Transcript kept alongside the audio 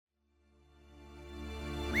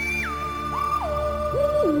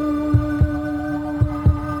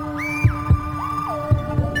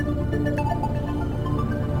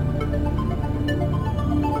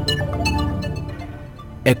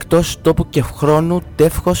Εκτός τόπου και χρόνου,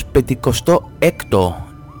 τεύχος 56ο.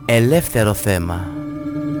 Ελεύθερο θέμα.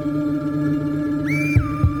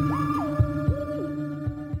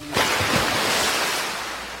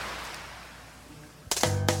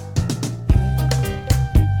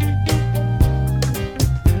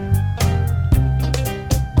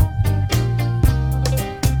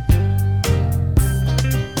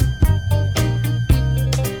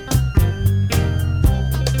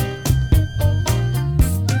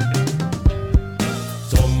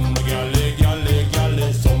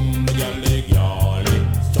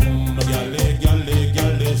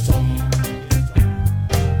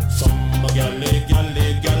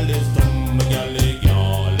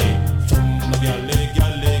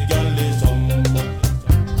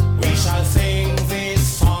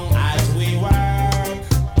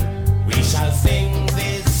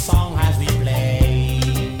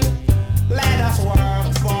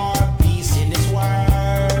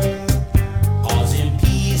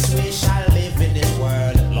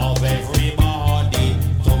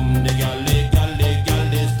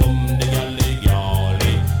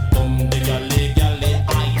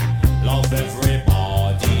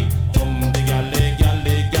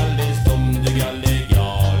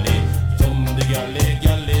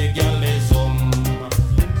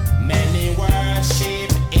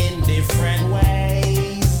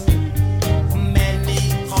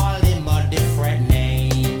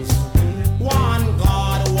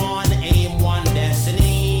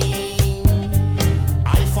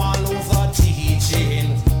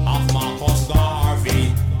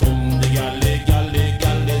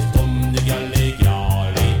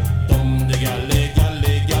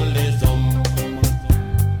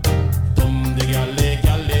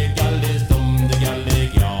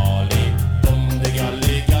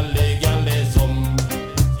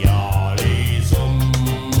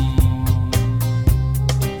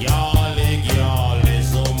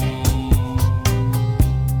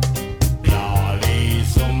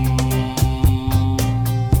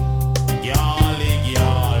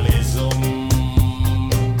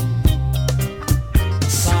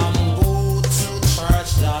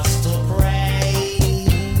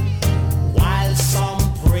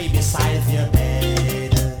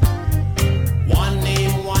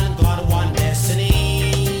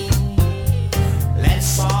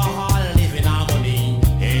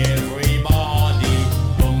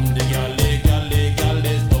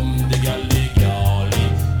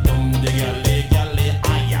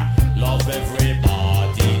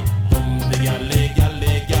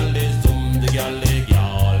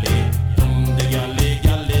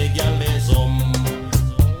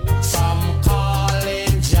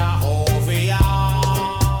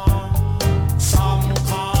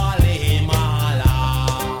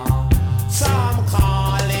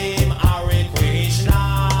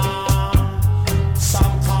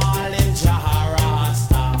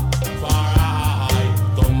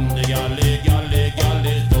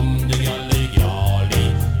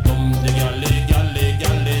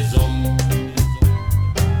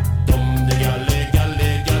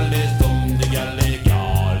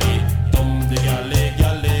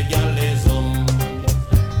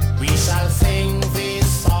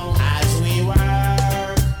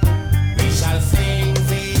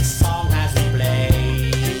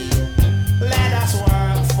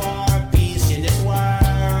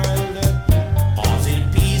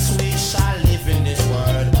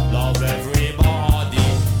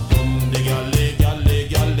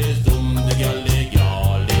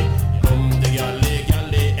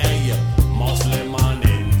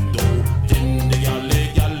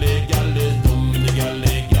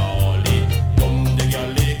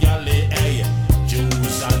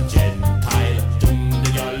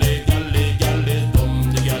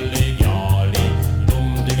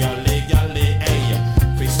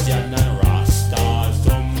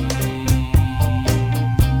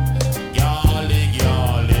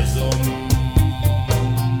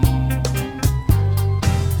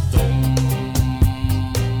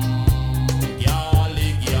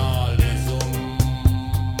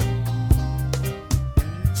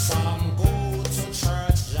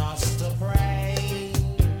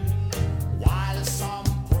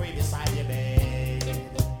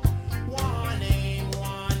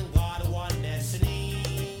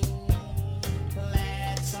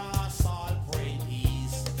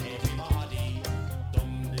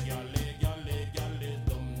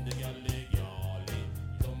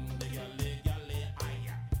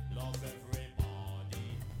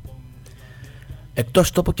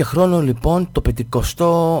 Εκτός τόπου και χρόνου λοιπόν, το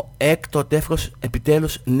 56ο τεύχος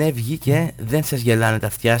επιτέλους ναι βγήκε, δεν σας γελάνε τα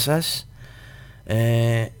αυτιά σας.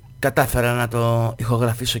 κατάφερα να το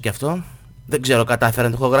ηχογραφήσω και αυτό. Δεν ξέρω κατάφερα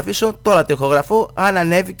να το ηχογραφήσω. Τώρα το ηχογραφώ. Αν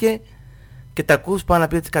ανέβηκε και τα ακούς, πάω να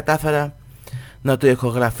πει ότι κατάφερα να το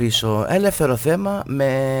ηχογραφήσω. Ελεύθερο θέμα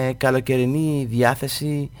με καλοκαιρινή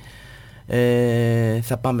διάθεση.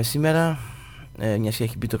 Θα πάμε σήμερα, μιας και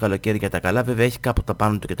έχει μπει το καλοκαίρι για τα καλά. Βέβαια έχει κάπου τα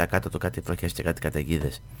πάνω του και τα κάτω του κάτι βροχές και κάτι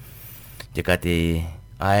καταιγίδες και κάτι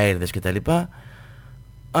αέριδες κτλ.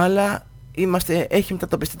 Αλλά έχει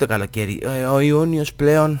μετατοπιστεί το καλοκαίρι. Ο Ιούνιος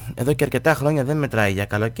πλέον εδώ και αρκετά χρόνια δεν μετράει για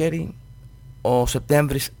καλοκαίρι. Ο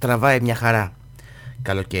Σεπτέμβρης τραβάει μια χαρά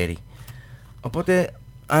καλοκαίρι. Οπότε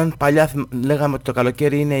αν παλιά λέγαμε ότι το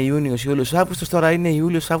καλοκαίρι είναι Ιούνιος, Ιούλιος, Αύγουστος, τώρα είναι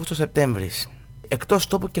Ιούλιος, Αύγουστος, Σεπτέμβρης. Εκτός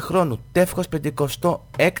τόπου και χρόνου, τεύχος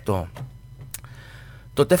 56.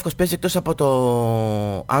 Το τεύχος παίζει εκτός από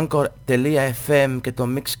το anchor.fm και το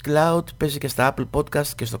Mixcloud, παίζει και στα Apple Podcast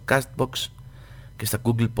και στο Castbox και στα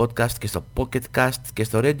Google Podcast και στο Pocket Cast και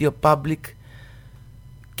στο Radio Public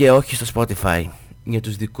και όχι στο Spotify για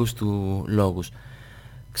τους δικούς του λόγους.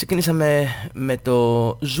 Ξεκινήσαμε με το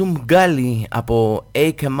Zoom Gali από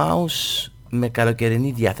Ake Mouse με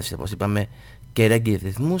καλοκαιρινή διάθεση, όπως είπαμε, και ρέγκε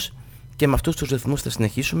ρυθμούς, και με αυτούς τους ρυθμούς θα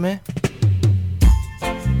συνεχίσουμε.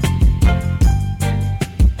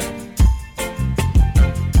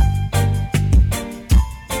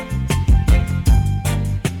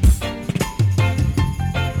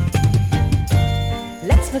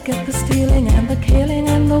 Forget the stealing and the killing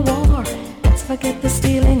and the war. Let's forget the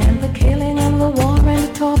stealing and the killing and the war and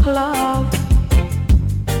talk love.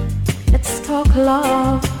 Let's talk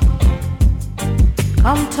love.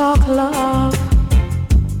 Come talk love.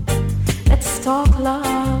 Let's talk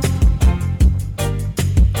love.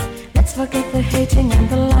 Let's forget the hating and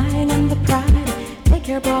the lying and the pride. Take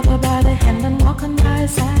your brother by the hand and walk on by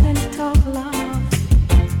his side and talk love.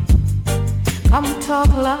 Come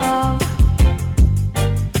talk love.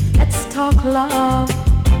 Let's talk love,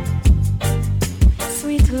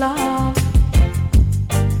 sweet love.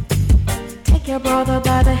 Take your brother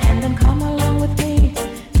by the hand and come along with me.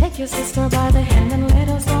 Take your sister by the hand and let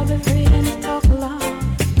us all be free and talk love.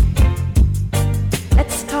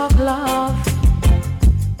 Let's talk love.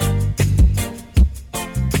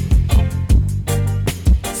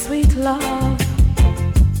 Sweet love.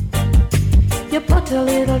 You put a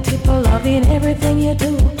little tip of love in everything you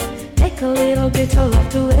do. Take a little bit of love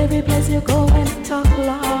to every place you go and talk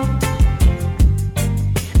love.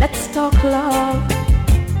 Let's talk love.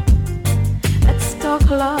 Let's talk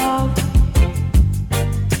love.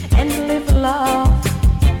 And live love.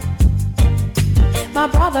 My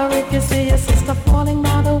brother, if you see your sister falling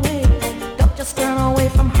by the way, don't just turn away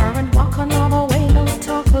from her and walk another way. No,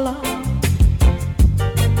 talk love.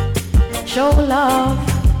 Show love.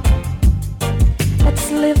 Let's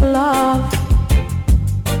live love.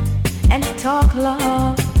 And talk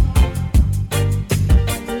love.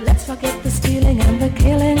 Let's forget the stealing and the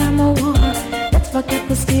killing and the war. Let's forget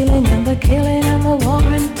the stealing and the killing and the war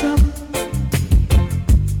and talk.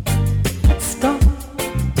 Let's stop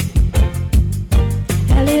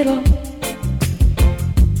a little.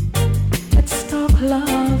 Let's talk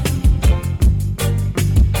love.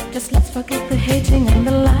 Just let's forget the hating and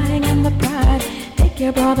the lying and the pride. Take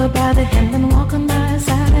your brother by the hand and walk on by his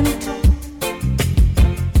side and talk.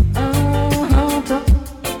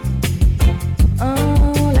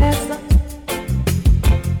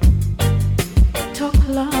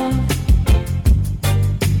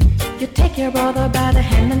 Your brother by the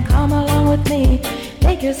hand and come along with me.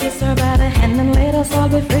 Take your sister by the hand and let us all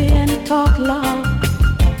be free and talk love.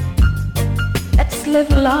 Let's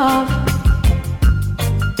live love.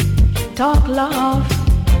 Talk love.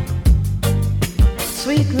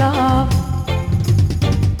 Sweet love.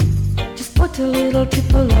 Just put a little tip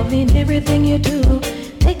of love in everything you do.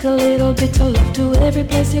 Take a little bit of love to every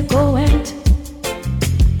place you go and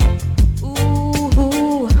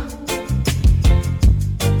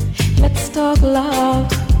talk love,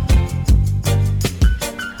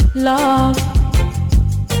 love.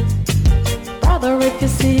 Brother, if you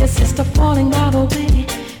see your sister falling by the way,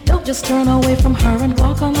 don't just turn away from her and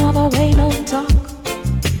walk another way. No, talk.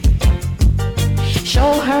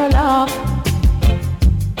 Show her love.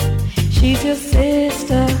 She's your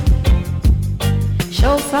sister.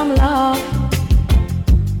 Show some love.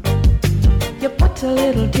 You put a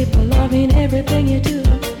little dip of love in everything you do.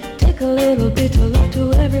 Take a little bit of love to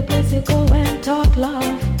every place you go and talk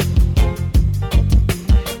love.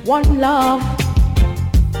 One love.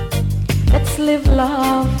 Let's live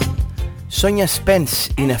love. Sonia Spence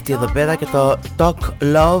είναι αυτή εδώ πέρα και το Talk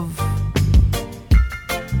Love.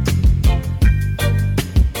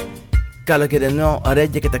 καλοκαιρινό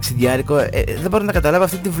ρέγκε και ταξιδιάρικο. Δεν μπορώ να καταλάβω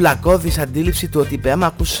αυτή τη βλακώδης αντίληψη του ότι άμα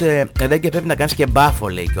ακούς ρέγκε πρέπει να κάνεις και μπάφο,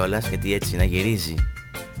 λέει κιόλας, γιατί έτσι να γυρίζει.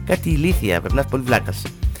 Κάτι ηλίθια, πρέπει να είσαι πολύ βλάκας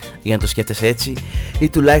για να το σκέφτεσαι έτσι, ή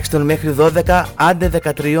τουλάχιστον μέχρι 12 άντε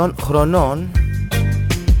 13 χρονών.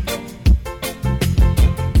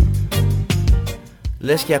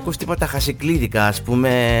 Λες και ακούς τίποτα χασικλίδικα, ας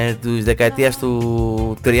πούμε, τους δεκαετίας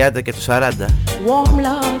του 30 και του 40.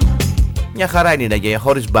 Μια χαρά είναι για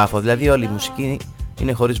χωρίς μπάφο, δηλαδή όλη η μουσική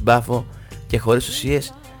είναι χωρίς μπάφο και χωρίς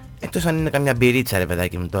ουσίες, εκτός αν είναι καμιά μπυρίτσα, ρε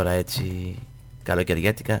παιδάκι μου, τώρα έτσι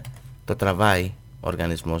καλοκαιριάτικα, το τραβάει ο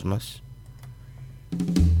οργανισμός μας.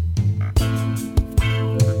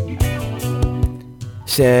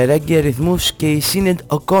 Σε ρέγκε ρυθμούς και η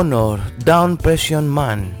Sinead O'Connor, Down Pression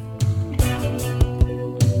Man.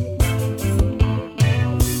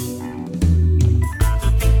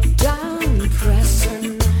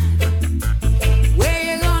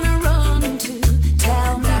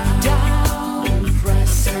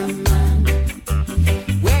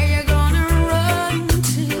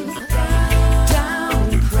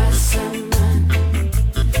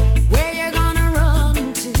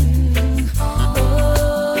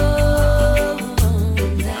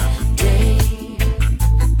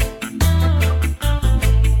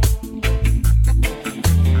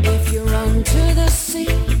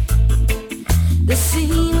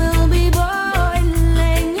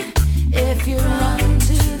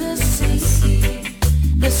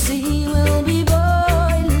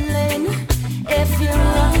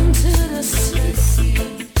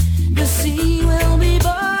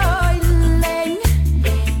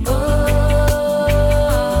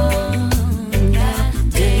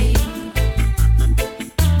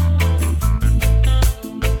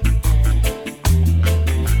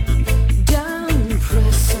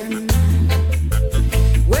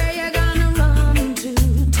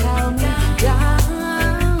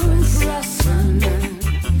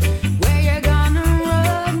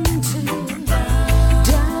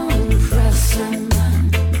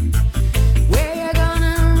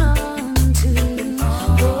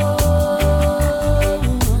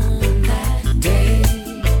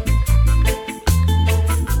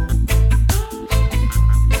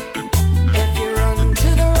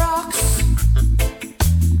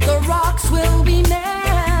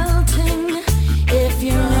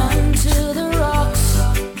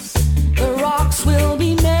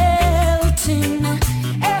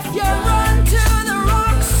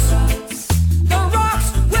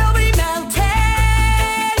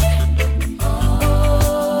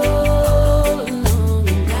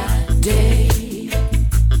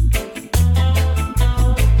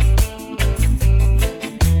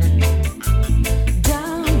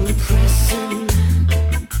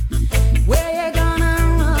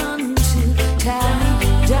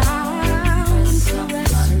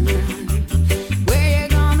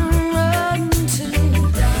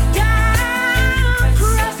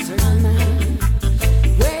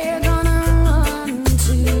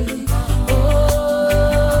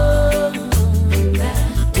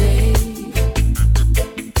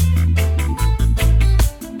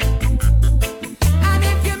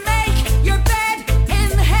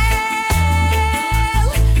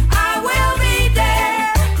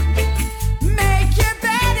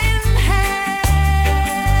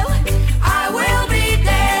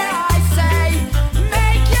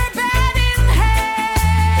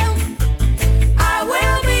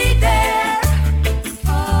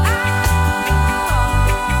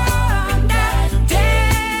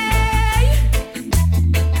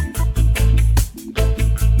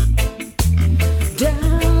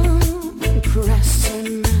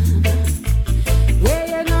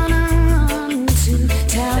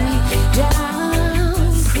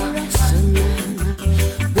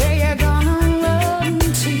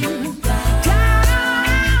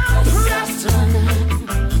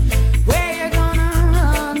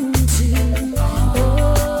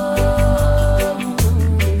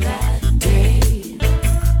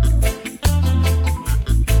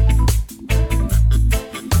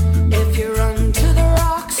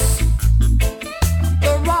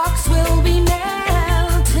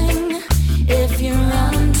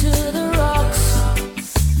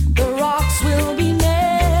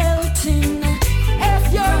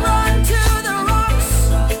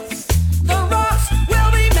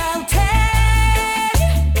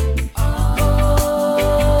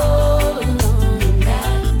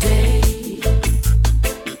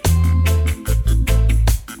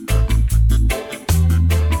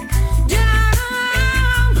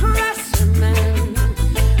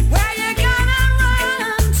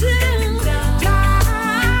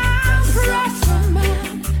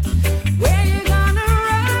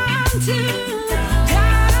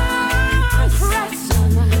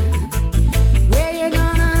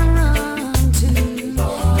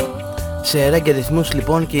 σε ρέγκε ρυθμούς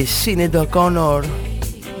λοιπόν και η Σίνιντο Κόνορ.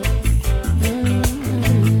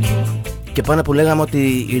 Και πάνω που λέγαμε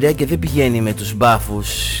ότι η ρέγκε δεν πηγαίνει με τους μπάφους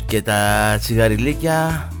και τα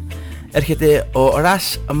τσιγαριλίκια, έρχεται ο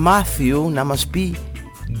Ρας Μάθιου να μας πει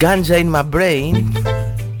Ganja in my brain.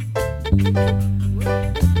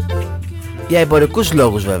 Για εμπορικούς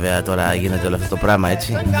λόγους βέβαια τώρα γίνεται όλο αυτό το πράγμα,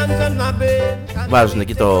 έτσι. Βάζουν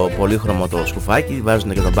εκεί το πολύχρωμο το σκουφάκι,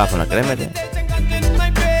 βάζουν και τον μπάφο να κρέμεται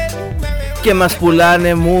και μας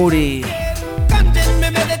πουλάνε μούρι.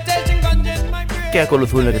 Και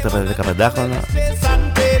ακολουθούν και τα 15χρονα.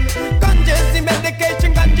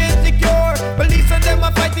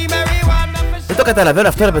 Δεν το καταλαβαίνω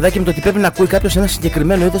αυτό ρε παιδάκι, με το ότι πρέπει να ακούει κάποιος ένα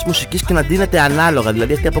συγκεκριμένο είδος μουσικής και να ντύνεται ανάλογα.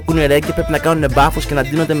 Δηλαδή αυτοί που ακούνε ρέγκε πρέπει να κάνουν μπάφους και να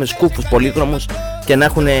ντύνονται με σκούφους πολύχρωμους και να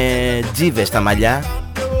έχουν τζίβες στα μαλλιά.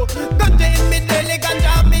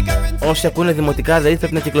 Όσοι ακούνε δημοτικά δηλαδή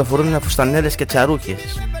πρέπει να κυκλοφορούν με φουστανέλες και τσαρούχες.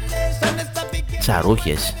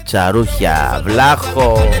 Τσαρούχες, τσαρούχια,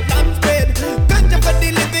 βλάχο.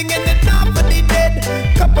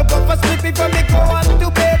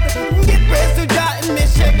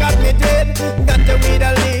 Ganja with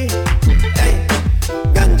a leaf, hey.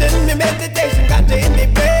 Ganja in me meditation, ganja in me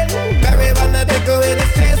brain. Marijuana take away the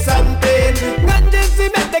stress and pain. Ganja is the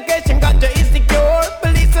medication, ganja is the cure.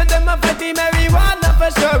 Police of them a fighting marijuana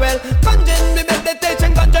for sure. Well, ganja in me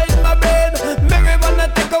meditation, ganja in my brain. Marijuana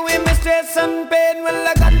take away my stress and pain. Well,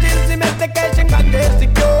 ganja is the medication, ganja is the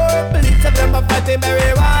cure. Police of them a fighting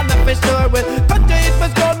marijuana for sure. Well, ganja it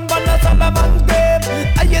was gone on a Solomon's grave.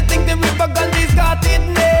 And you think the river ganja's got it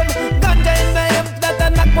name? Ganja in the hemp that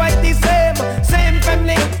are not quite the same. Same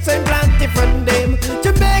family, same plant, different name.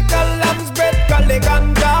 Jamaica, lamb's bread, Cali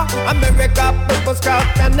ganja. America, purple scout,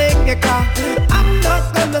 and Engeka. I'm not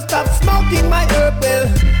gonna stop smoking my herb well.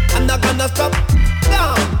 I'm not gonna stop, no.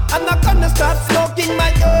 I'm not gonna stop smoking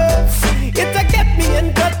my herbs. It'll get me in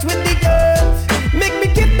touch with the earth. Make me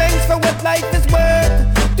give thanks for what life is worth.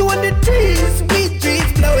 200 trees, weed trees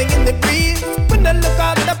blowing in the breeze. When I look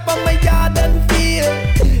out up on my yard and feel,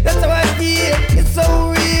 that's how I feel, it's so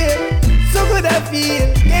real, so good I feel.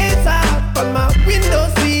 Gaze out on my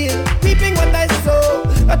windowsill, reaping what I sow.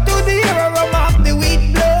 To the aroma of the wheat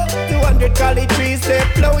blow. 200 collie trees, they're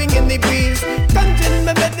blowing in the breeze. Ganja in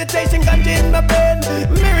my meditation, ganja in my brain.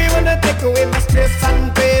 Marijuana take away my stress and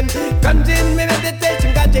pain. Ganja in my meditation,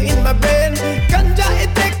 ganja in my brain. Ganja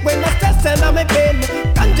it take away my stress and all my pain.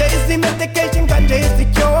 Ganja is the medication, ganja is the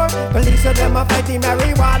cure. Police of them are fighting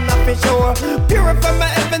marijuana for sure. Purify my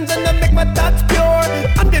heavens and I make my thoughts pure.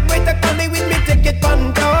 100 weight of collie with me, take it one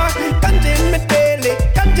door. Ganja in my daily,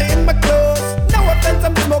 ganja in my clothes. No offense,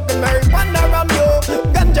 I'm smoking marijuana around you.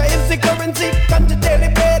 Ganja is the currency, ganja daily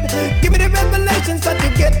bread. Give me the revelations that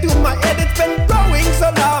you get to my head. It's been growing so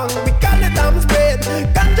long, we call it arms bread.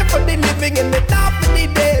 Ganja for the living and it not for the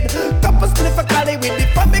dead. Couple sniff a collie with it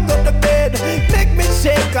before me go to bed. Make me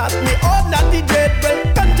shake, cause me all not the dread. Well,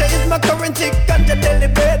 ganja is my currency, ganja daily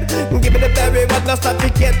bread. Give me the berry, what not stop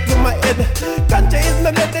it get to my head. Ganja is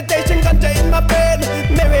my meditation, ganja in my brain.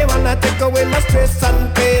 Marijuana take away my stress and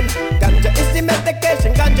pain. Ganja is the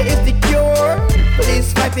medication, ganja is the cure. Please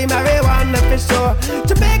fight the marijuana for sure.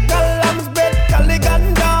 Jamaica, lamb's bread, Cali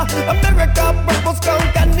ganja. America, purple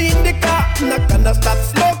skunk and indica. I'm not gonna stop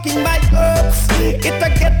smoking my herbs.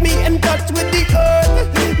 It'll get me in touch with the earth.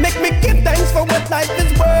 Make me give thanks for what life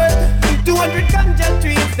is worth. 200 ganja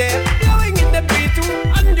trees there, blowing in the breeze.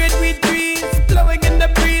 200 weed trees, blowing in the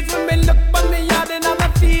breeze. When me look on me yard and I'm a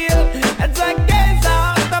feel, as I gaze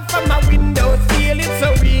out from my window sill, it's so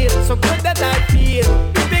real, so good that I feel.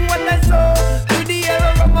 Reaping what I sow, through the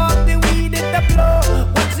aroma of the weed it a blow.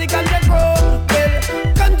 Watch the ganja grow, well,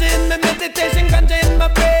 ganja in my meditation, ganja in my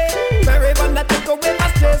brain. Marijuana take away my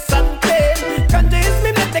stress and pain. Ganja is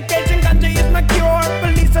my medication, ganja is my cure.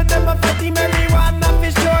 Police of them are fighting marijuana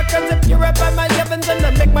for sure. Cause it purify my heavens and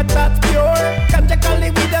I make my thoughts pure. Ganja call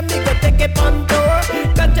it with me, go take it on tour.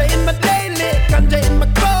 Ganja in my daily, ganja in my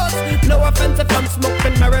clothes. No offense if I'm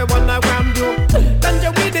smoking marijuana around you. Ganja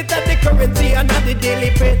weed it at the currency and at the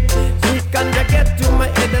daily bread. Sweet ganja get to my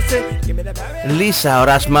head, I say, give me the berry. Λύσα ο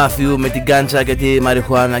Ρας Μάθιου με την γκάντσα και τη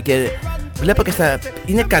μαριχουάνα και βλέπω και στα...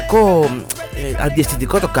 είναι κακό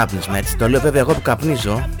αντιαισθητικό το κάπνισμα, έτσι. Το λέω βέβαια εγώ που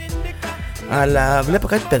καπνίζω. Αλλά βλέπω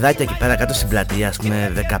κάτι παιδάκια εκεί πέρα κάτω στην πλατεία, ας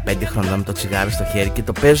πούμε 15 χρονών με το τσιγάρο στο χέρι και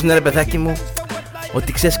το παίζουνε ρε παιδάκι μου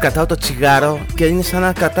ότι ξέρεις κρατάω το τσιγάρο και είναι σαν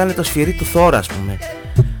να κρατάνε το σφυρί του Θώρα, ας πούμε.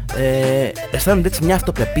 Αισθάνονται έτσι μια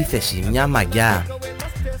αυτοπεποίθηση, μια μαγιά.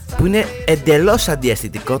 που είναι εντελώς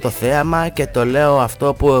αντιαισθητικό το θέαμα, και το λέω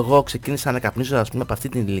αυτό που εγώ ξεκίνησα να καπνίσω, ας πούμε, από αυτή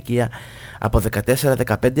την ηλικία, από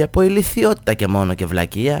 14-15, από ηλιθιότητα και μόνο και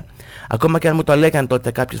βλακεία. Ακόμα και αν μου το λέγαν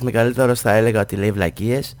τότε κάποιος μεγαλύτερος θα έλεγα ότι λέει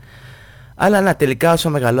βλακίες. Αλλά να, τελικά όσο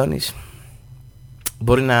μεγαλώνεις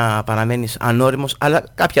μπορεί να παραμένεις ανώριμος, αλλά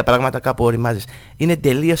κάποια πράγματα κάπου οριμάζεις. Είναι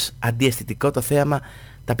τελείως αντιαισθητικό το θέαμα.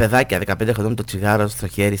 Τα παιδάκια 15 χρονών με το τσιγάρο στο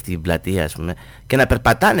χέρι στην πλατεία, ας πούμε, και να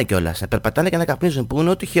περπατάνε κιόλας, να περπατάνε και να καπνίζουν, που είναι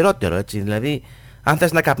ό,τι χειρότερο, έτσι. Δηλαδή, αν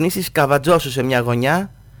θες να καπνίσεις, καβατζώσου σε μια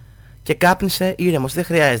γωνιά και κάπνισε ήρεμος. Δεν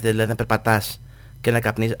χρειάζεται δηλαδή να περπατάς και να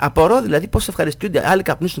καπνίζεις. Απορώ δηλαδή πώς ευχαριστούνται. Άλλοι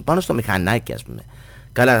καπνίζουν πάνω στο μηχανάκι, ας πούμε.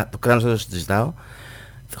 Καλά, το κράνος δεν το συζητάω.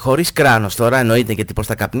 Χωρίς κράνος τώρα, εννοείται, γιατί πώς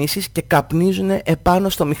θα καπνίσεις, και καπνίζουν επάνω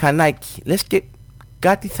στο μηχανάκι. Λες και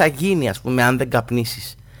κάτι θα γίνει, ας πούμε, αν δεν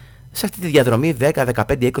καπνίσεις. Σε αυτή τη διαδρομή 10,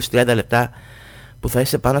 15, 20, 30 λεπτά που θα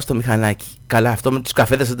είσαι πάνω στο μηχανάκι. Καλά, αυτό με τους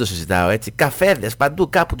καφέδες δεν το συζητάω, έτσι. Καφέδες παντού,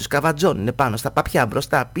 κάπου τους καβατζώνουν πάνω στα παπιά,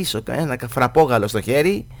 μπροστά, πίσω, ένα φραπόγαλο στο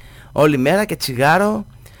χέρι όλη μέρα και τσιγάρο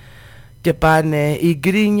και πάνε. Η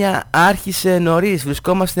γκρίνια άρχισε νωρίς,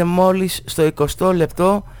 βρισκόμαστε μόλις στο 20ο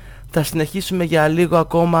λεπτό. Θα συνεχίσουμε για λίγο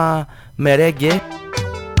ακόμα με ρέγκε.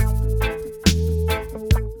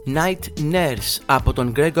 Night Nurse από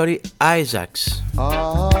τον Gregory Isaacs.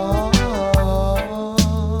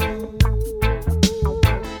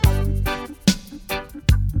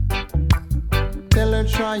 Tell her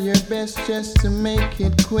try your best just to make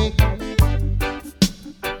it quick.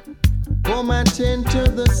 Come and tend to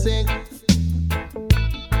the sick.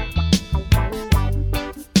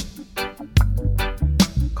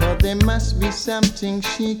 Cause there must be something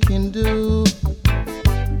she can do.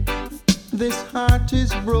 This heart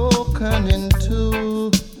is broken in two.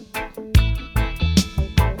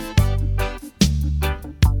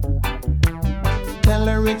 Tell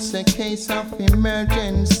her it's a case of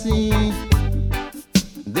emergency.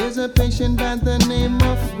 There's a patient by the name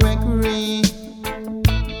of Gregory.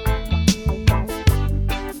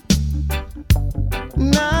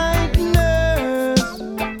 Night nurse,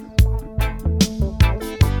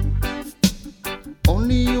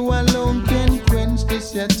 only you alone can quench this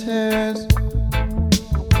your thirst.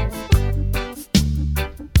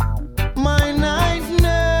 My night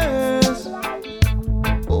nurse,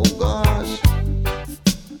 oh gosh,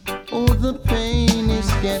 oh the pain is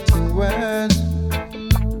getting worse.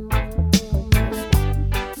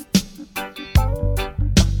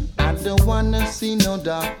 I don't wanna see no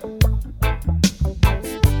doctor.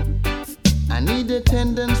 I need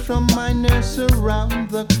attendance from my nurse around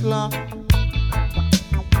the clock.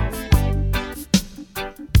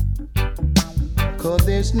 Cause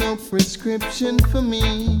there's no prescription for me.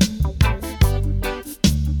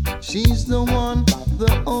 She's the one,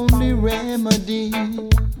 the only remedy.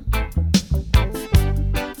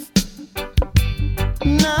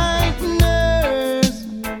 Night nurse,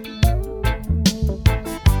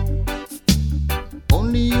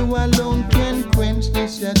 only you alone can quench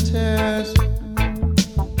this your thirst.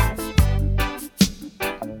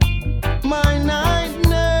 My night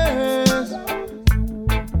nurse,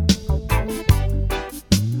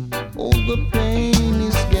 oh the pain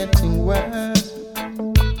is getting worse.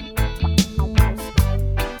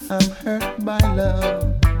 I'm hurt by love.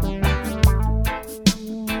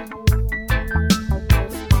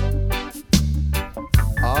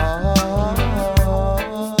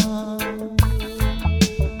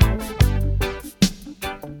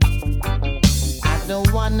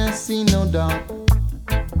 See no doubt.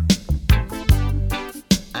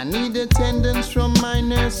 I need attendance from my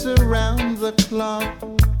nurse around the clock.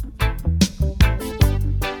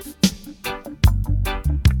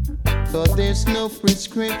 Cause there's no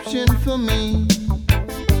prescription for me.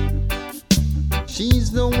 She's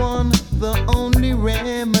the one, the only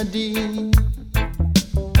remedy.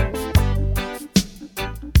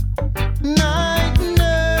 Night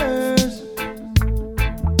nurse,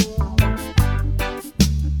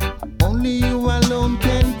 only you alone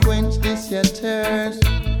can quench this your thirst.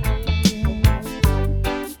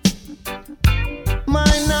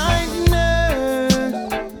 My night nurse,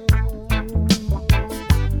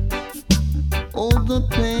 oh the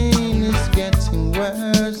pain is getting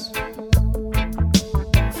worse.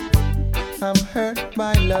 I'm hurt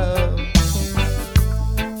by love.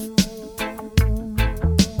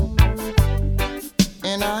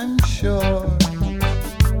 And I'm sure.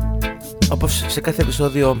 Όπως σε κάθε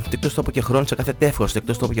επεισόδιο του Εκτός, τόπου και χρόνου, σε κάθε τεύχος του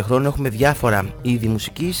Εκτός, τόπου και χρόνου, έχουμε διάφορα είδη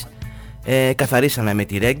μουσικής. Καθαρίσαμε με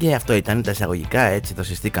τη ρέγκε, αυτό ήταν τα εισαγωγικά, έτσι το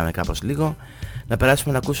συστήκαμε κάπως λίγο. Να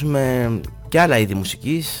περάσουμε να ακούσουμε και άλλα είδη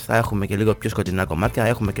μουσικής, θα έχουμε και λίγο πιο σκοτεινά κομμάτια,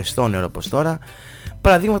 έχουμε και stoner όπως τώρα.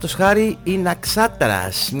 Παραδείγματος χάρη η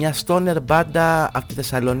Ναξάτρας, μια stoner μπάντα από τη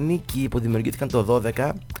Θεσσαλονίκη που δημιουργήθηκαν το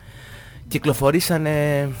 12.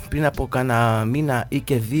 Κυκλοφορήσανε πριν από κάνα μήνα ή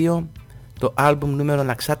και 2 το άλμπουμ νούμερο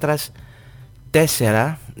Ναξάτρας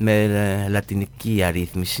 4 με λατινική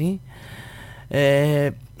αρρύθμιση.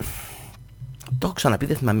 Το έχω ξαναπεί,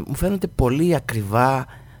 δεν θυμάμαι, μου φαίνονται πολύ ακριβά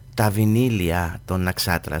τα βινίλια των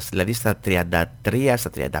Ναξάτρας, δηλαδή στα 33, στα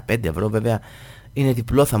 35 ευρώ, βέβαια είναι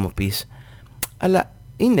διπλό θα μου πεις, αλλά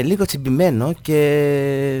είναι λίγο τσιμπημένο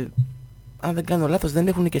και αν δεν κάνω λάθος δεν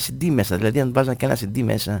έχουν και CD μέσα, δηλαδή αν βάζαν και ένα CD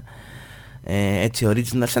μέσα έτσι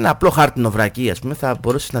original, σε ένα απλό χάρτινο βρακί ας πούμε, θα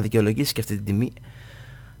μπορούσες να δικαιολογήσεις και αυτή την τιμή,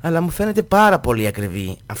 αλλά μου φαίνεται πάρα πολύ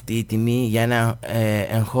ακριβή αυτή η τιμή για ένα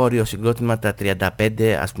εγχώριο συγκρότημα, τα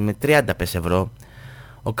 35 ας πούμε 30 ευρώ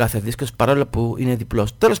ο κάθε δίσκος, παρόλο που είναι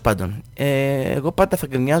διπλός. Τέλος πάντων, εγώ πάντα θα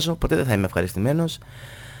γκρινιάζω, ποτέ δεν θα είμαι ευχαριστημένος.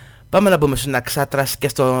 Πάμε να μπούμε στον Ναξάτρας και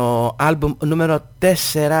στο άλμπουμ νούμερο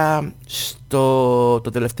 4, το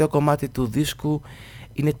τελευταίο κομμάτι του δίσκου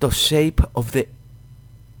είναι το Shape of the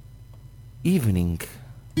Evening.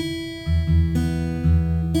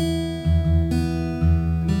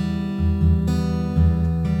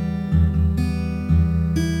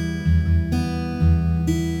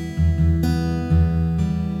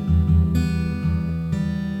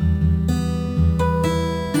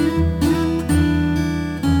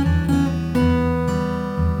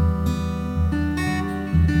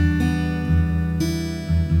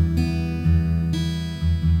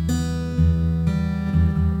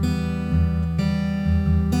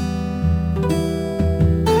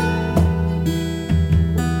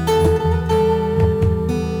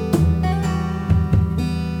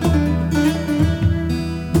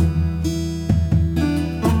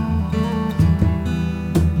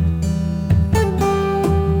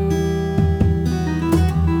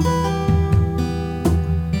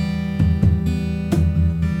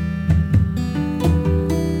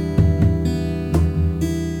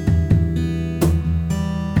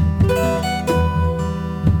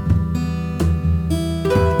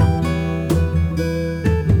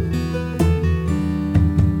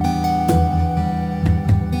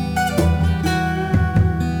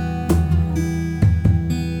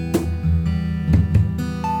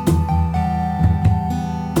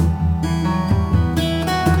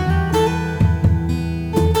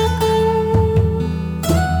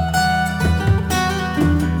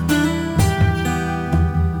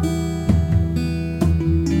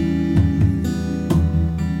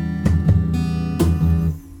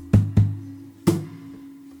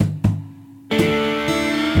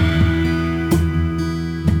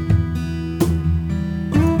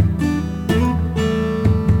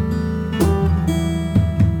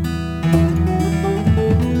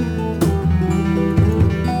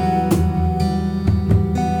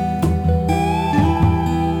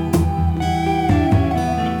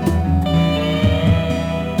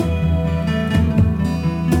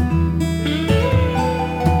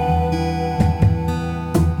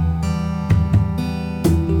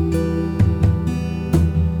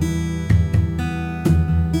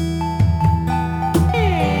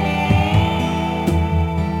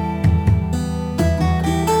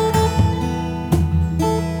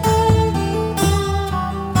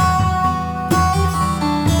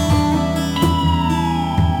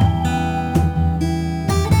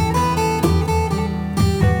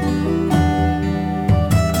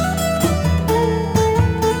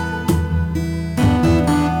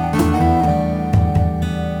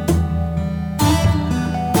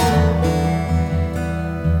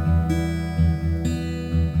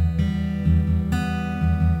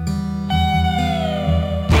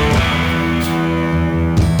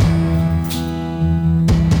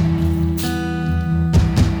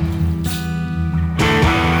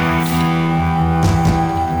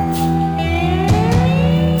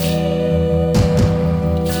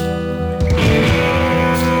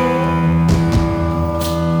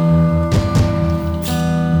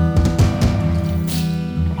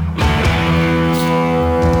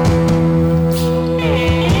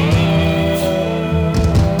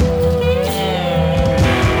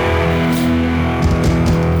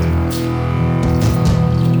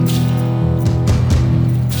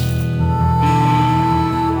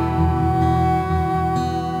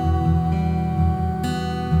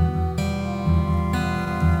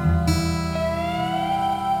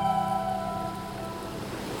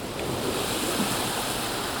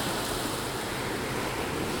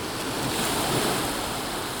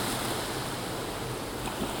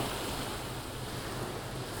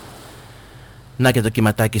 Να και το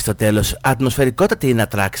κυματάκι στο τέλος. Ατμοσφαιρικότατη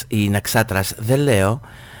η Ναξάτρας, δεν λέω.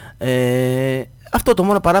 Αυτό το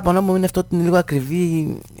μόνο παράπονο μου είναι αυτό ότι είναι λίγο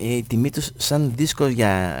ακριβή η τιμή τους σαν δίσκο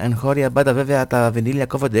για εγχώρια μπάντα. Βέβαια τα βινίλια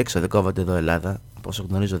κόβονται έξω, δεν κόβονται εδώ Ελλάδα, όσο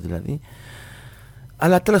γνωρίζω δηλαδή.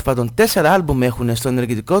 Αλλά τέλος πάντων 4 άλμπουμ έχουν στο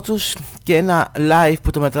ενεργητικό τους και ένα live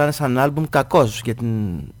που το μετράνε σαν άλμπουμ, κακός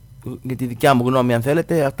για τη δικιά μου γνώμη αν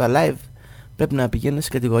θέλετε. Αυτά live πρέπει να πηγαίνουν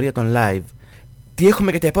στην κατηγορία των live. Τι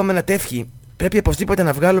έχουμε για τα επόμενα τεύχη? Πρέπει οπωσδήποτε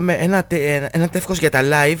να βγάλουμε ένα τεύχος για τα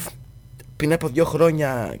live. Πριν από 2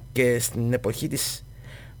 χρόνια και στην εποχή της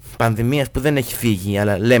πανδημίας που δεν έχει φύγει,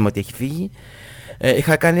 αλλά λέμε ότι έχει φύγει,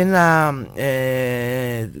 είχα κάνει ένα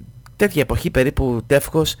τέτοια εποχή περίπου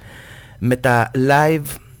τεύχος με τα live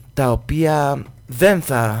τα οποία δεν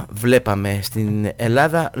θα βλέπαμε στην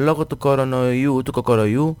Ελλάδα λόγω του κορονοϊού, του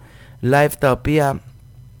κοκοροϊού, live τα οποία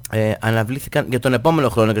αναβλήθηκαν για τον επόμενο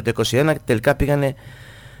χρόνο, για το 2021 και τελικά πήγανε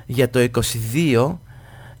για το 2022.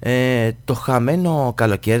 Το χαμένο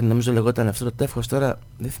καλοκαίρι, νομίζω λεγόταν αυτό το τεύχος, τώρα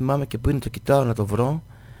δεν θυμάμαι και που είναι, το κοιτάω να το βρω,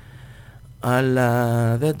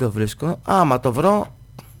 αλλά δεν το βρίσκω. Άμα το βρω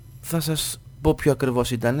θα σας πω πιο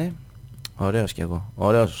ακριβώς ήτανε. Ωραίος κι εγώ,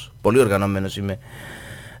 ωραίος, πολύ οργανωμένος είμαι.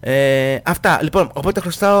 Αυτά, λοιπόν, οπότε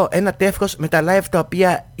χρωστάω ένα τεύχος με τα live τα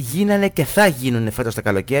οποία γίνανε και θα γίνουν φέτος το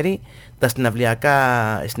καλοκαίρι. Τα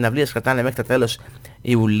συναυλίες κρατάνε μέχρι τα τέλος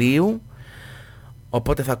Ιουλίου.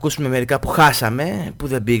 Οπότε θα ακούσουμε μερικά που χάσαμε, που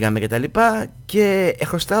δεν πήγαμε κτλ. Και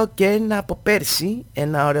χρωστάω και ένα από πέρσι,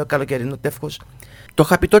 ένα ωραίο καλοκαιρινό τεύχος. Το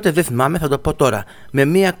είχα πει τότε, δεν θυμάμαι, θα το πω τώρα. Με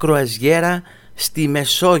μια κρουαζιέρα στη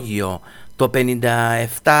Μεσόγειο. Το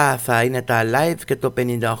 57 θα είναι τα live και το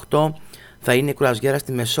 58 θα είναι η κρουαζιέρα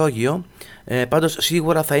στη Μεσόγειο. Πάντως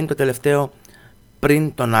σίγουρα θα είναι το τελευταίο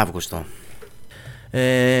πριν τον Αύγουστο.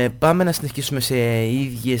 Πάμε να συνεχίσουμε σε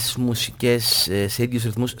ίδιες μουσικές, σε ίδιους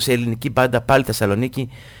ρυθμούς, σε ελληνική μπάντα πάλι Θεσσαλονίκη,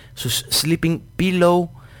 στους Sleeping Pillow.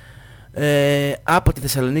 Από τη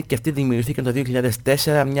Θεσσαλονίκη και αυτή δημιουργηθήκαν το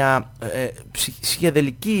 2004, μια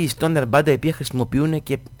ψυχεδελική stoner μπάντα η οποία χρησιμοποιούν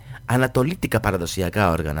και ανατολίτικα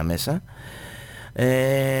παραδοσιακά όργανα μέσα.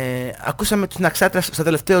 Ακούσαμε τους Ναξάτρας στο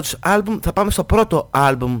τελευταίο τους άλμπουμ. Θα πάμε στο πρώτο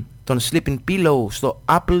άλμπουμ των Sleeping Pillow, στο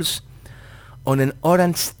Apples on an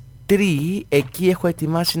Orange Tree. Εκεί έχω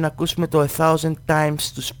ετοιμάσει να ακούσουμε το 1000 Times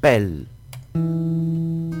to Spell.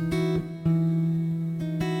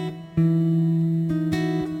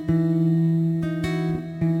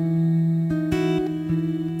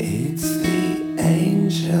 It's the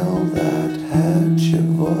angel that heard your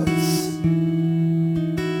voice,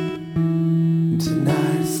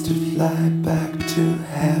 denies to fly back to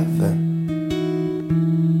heaven.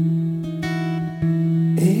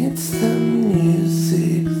 It's the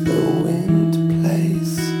music the wind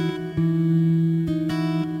plays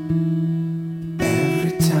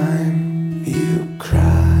every time you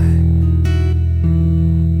cry.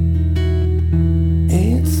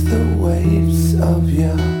 It's the waves of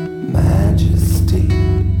your majesty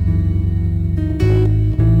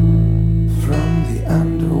from the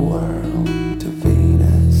underworld to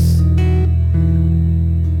Venus.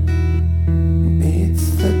 It's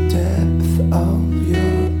the depth of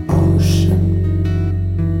your ocean,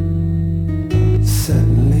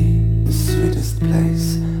 suddenly the sweetest place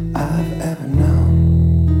I've ever known.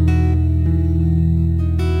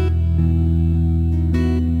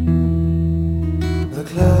 The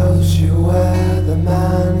clothes you wear, the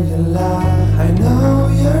man you love, I know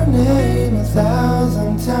your name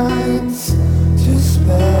 1,000 times to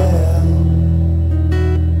spell.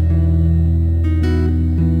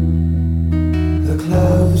 The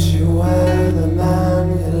clothes you wear, the man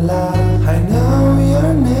you love, I know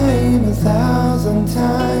your name 1,000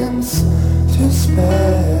 times to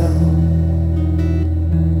spell.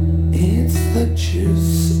 It's the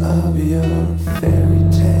juice of your fairy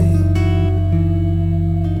tale,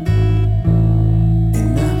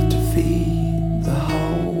 enough to feed the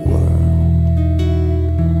whole world.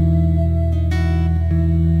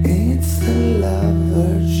 It's the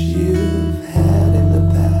lovers you've had in the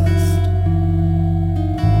past,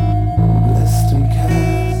 blessed and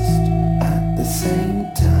cursed at the same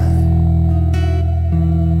time.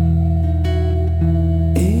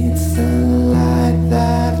 It's the light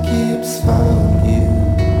that keeps following you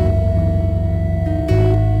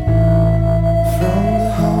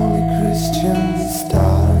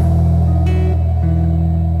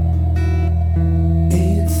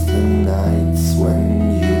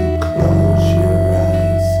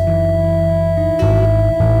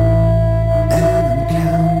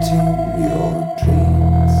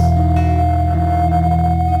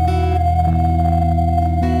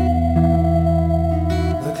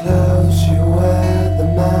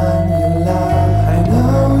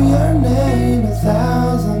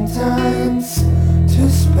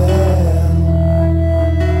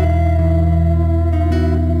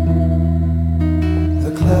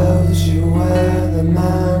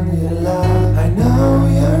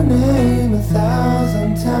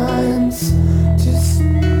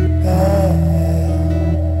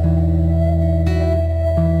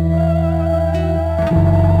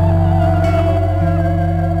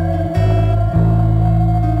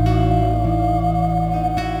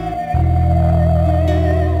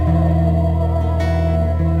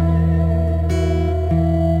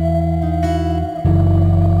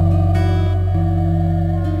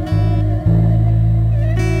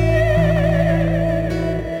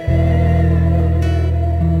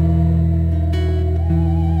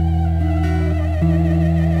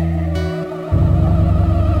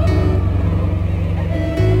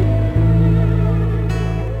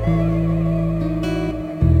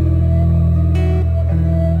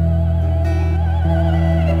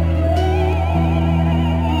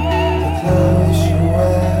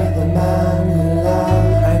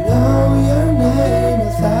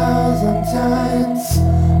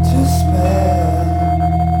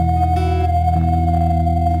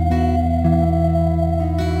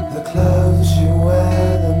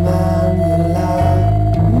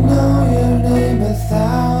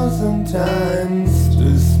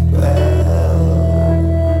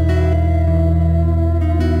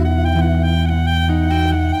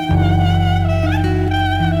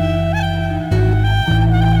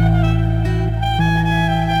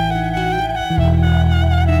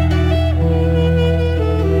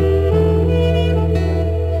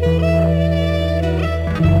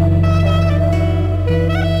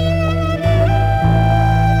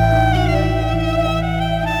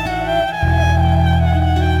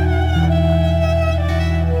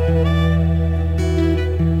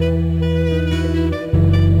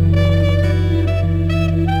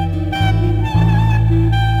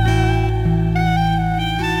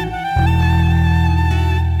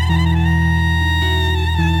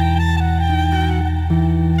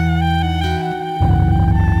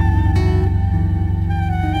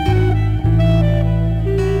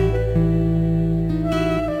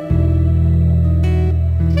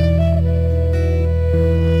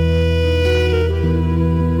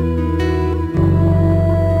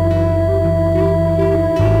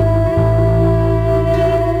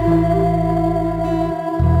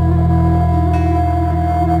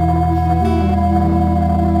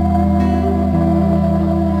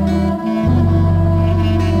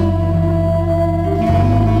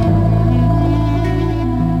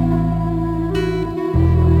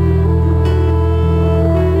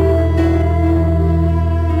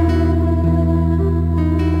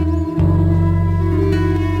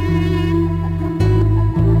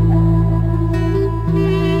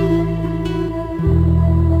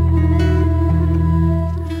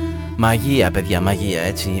Μαγεία, παιδιά, μαγεία,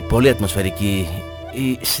 έτσι, πολύ ατμοσφαιρική.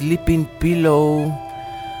 Η Sleeping Pillow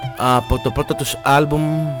από το πρώτο τους άλμπουμ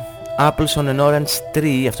Apples on an Orange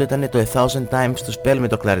Tree. Αυτό ήταν το A Thousand Times. Τους παίρνει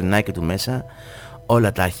το κλαρινάκι του μέσα,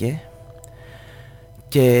 όλα τα είχε.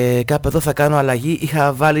 Και κάπου εδώ θα κάνω αλλαγή.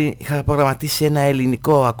 Είχα προγραμματίσει ένα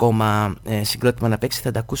ελληνικό ακόμα συγκρότημα να παίξει.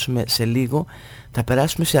 Θα τα ακούσουμε σε λίγο. Θα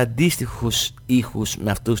περάσουμε σε αντίστοιχους ήχους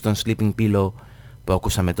με αυτούς των Sleeping Pillow που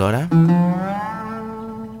ακούσαμε τώρα.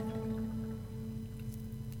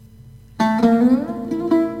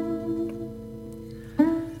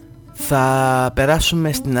 Θα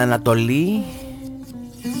περάσουμε στην Ανατολή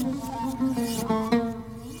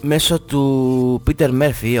μέσω του Peter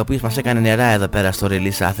Murphy, ο οποίος μας έκανε νερά εδώ πέρα στο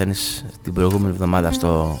Release Athens την προηγούμενη εβδομάδα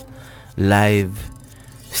στο live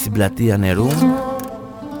στην πλατεία νερού.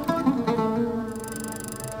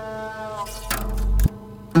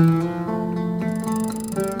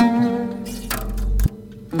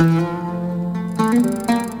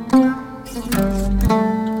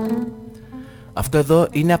 Αυτό εδώ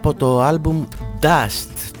είναι από το άλμπουμ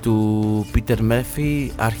Dust του Peter Murphy,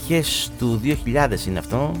 αρχές του 2000 είναι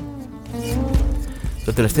αυτό.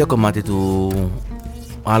 Το τελευταίο κομμάτι του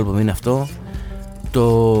άλμπουμ είναι αυτό,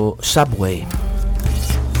 το Subway.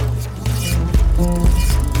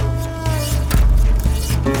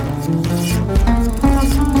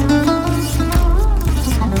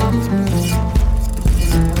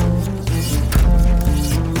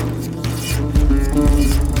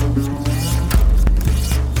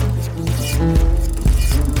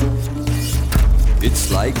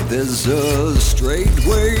 Like there's a straight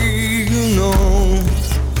way, you know.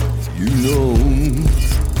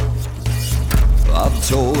 I've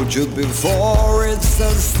told you before, it's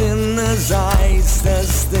as thin as ice,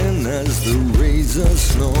 as thin as the razor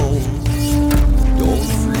snow. Don't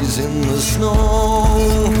freeze in the snow,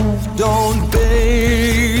 don't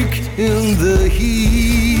bake in the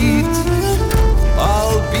heat.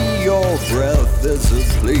 I'll be your breath, there's a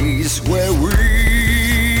place where we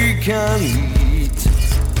can meet.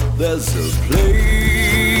 There's a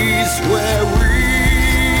place where we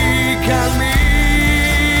can meet.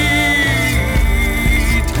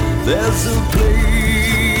 There's a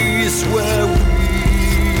place where we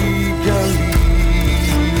can meet.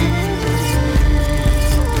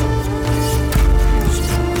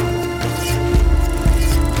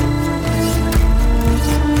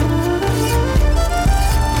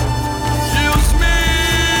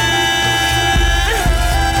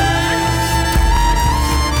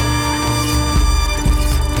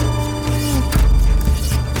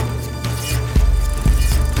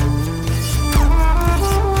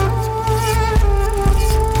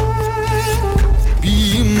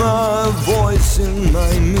 Voice in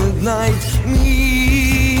my midnight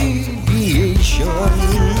mediation.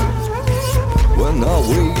 When I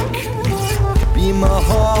wake, be my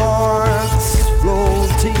heart's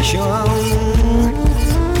flotation.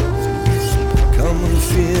 Come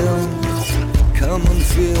and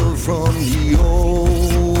feel from the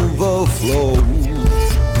overflow.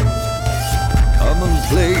 Come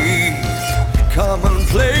and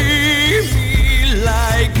play me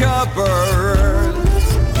like a bird.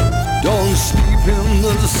 Don't sleep in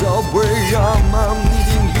the subway, I'm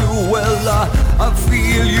needing you. Well, I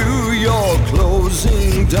feel you, you're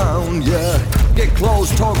closing down, yeah. Get close,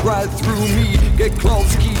 talk right through me. Get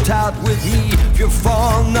close, keep tight with me. If you're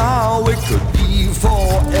far now, it could be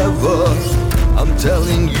forever. I'm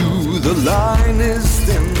telling you, the line is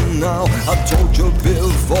thin now. I told you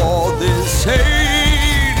before, this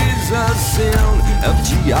hate is a sin.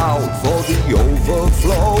 Empty out for the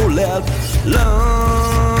overflow, let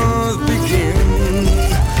love begin.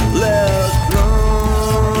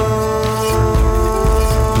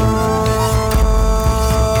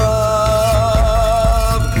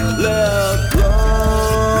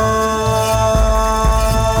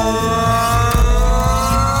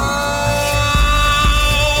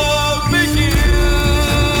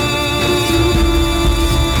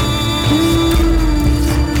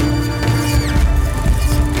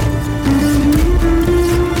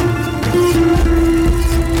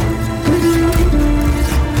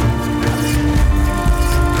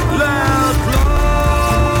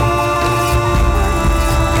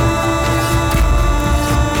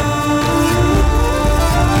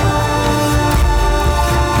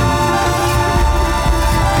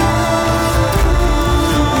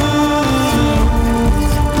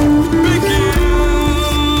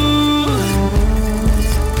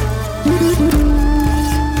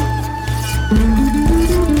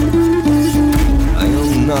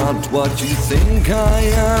 what you think I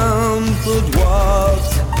am, but what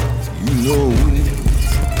you know.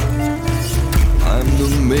 I'm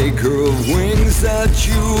the maker of wings that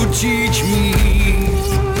you teach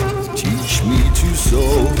me to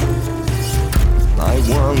soar. My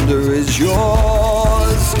wonder is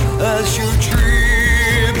yours as you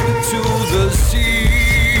trip to the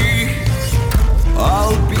sea.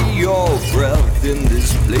 I'll be your breath in this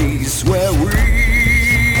place where we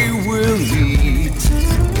will meet.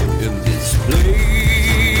 In this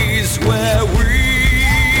place where we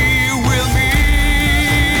will meet.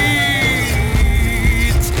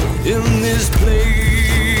 In this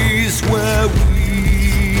place where we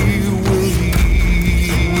will meet.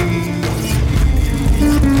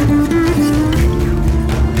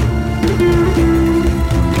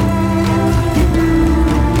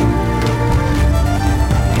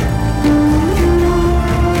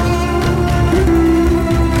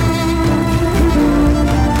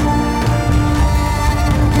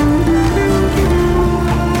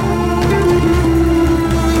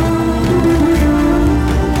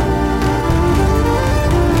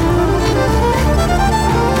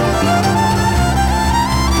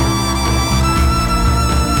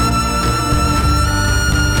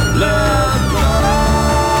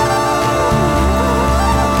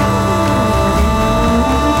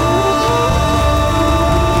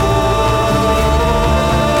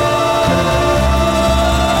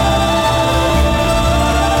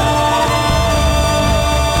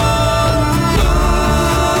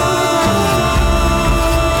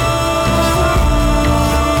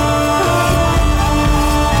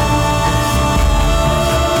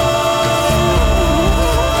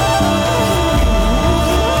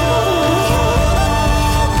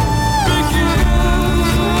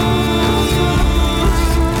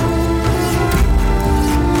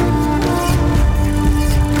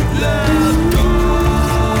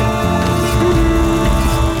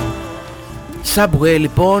 Subway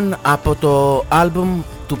λοιπόν από το άλμπουμ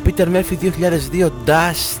του Peter Murphy 2002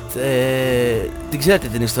 Dust. Την ξέρετε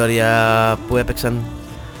την ιστορία που έπαιξαν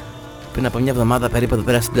πριν από μια εβδομάδα περίπου εδώ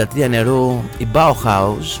πέρα στην πλατεία νερού η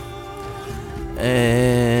Bauhaus.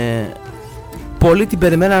 Πολλοί την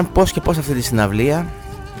περιμέναν πώς και πώς αυτή τη συναυλία.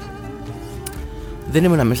 Δεν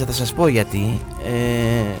ήμουν μέσα, θα σας πω γιατί.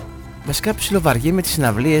 Βασικά ψιλοβαριέμαι με τις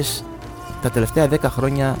συναυλίες τα τελευταία 10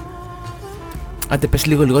 χρόνια. Αν τε πες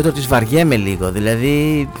λίγο λιγότερο, τις βαριέμαι λίγο.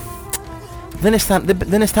 Δηλαδή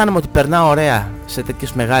δεν αισθάνομαι ότι περνάω ωραία σε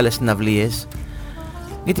τέτοιες μεγάλες συναυλίες.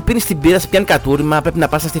 Γιατί πίνεις την πύρα, σε πιάνει κατούριμα, πρέπει να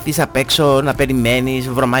πας να στηθείς απ' έξω, να περιμένεις,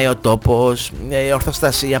 βρωμάει ο τόπος,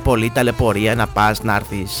 ορθοστασία πολύ, ταλαιπωρία, να πας, να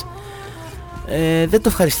έρθεις. Δεν το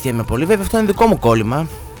ευχαριστιέμαι πολύ, βέβαια αυτό είναι δικό μου κόλλημα.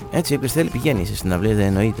 Έτσι, όποιος θέλει πηγαίνει σε συναυλίες, δεν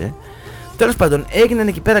εννοείται. Τέλος πάντων, έγιναν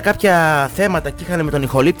εκεί πέρα κάποια θέματα και είχαν με τον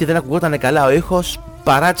ηχολήπτη, δεν ακουγόταν καλά ο ήχος.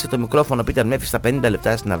 Παράτησε το μικρόφωνο Peter Murphy στα 50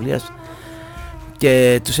 λεπτά συναυλίας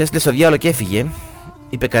και τους έστειλε στο διάολο και έφυγε.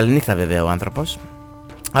 Είπε καληνύχτα βέβαια ο άνθρωπος,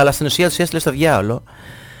 αλλά στην ουσία τους έστειλε στο διάολο.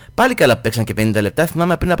 Πάλι καλά που παίξαν και 50 λεπτά.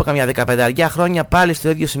 Θυμάμαι πριν από καμιά 15 χρόνια πάλι στο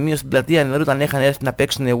ίδιο σημείο στην πλατεία νερού, όταν είχαν έρθει να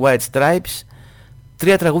παίξουν οι White Stripes,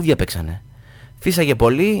 3 τραγούδια παίξανε. Φύσαγε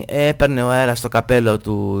πολύ, έπαιρνε ο αέρας στο καπέλο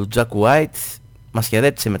του Jack White, μας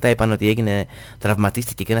χαιρέτησε μετά, είπαν ότι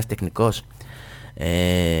τραυματίστηκε και ένας τεχνικός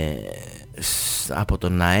από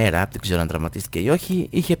τον αέρα, δεν ξέρω αν τραυματίστηκε ή όχι.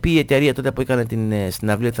 Είχε πει η εταιρεία τότε που έκανε την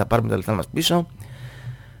συναυλία ότι θα πάρουμε τα λεφτά μας πίσω.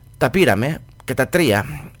 Τα πήραμε και τα 3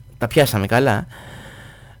 τα πιάσαμε καλά.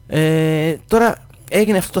 Τώρα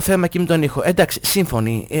έγινε αυτό το θέμα εκεί με τον ήχο. Εντάξει,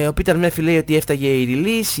 σύμφωνοι. Ο Peter Murphy λέει ότι έφταγε η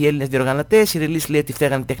release, οι Έλληνες διοργανωτές. Η release λέει ότι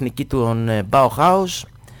φταίγανε τεχνική του Bauhaus.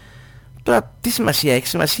 Τώρα τι σημασία έχει?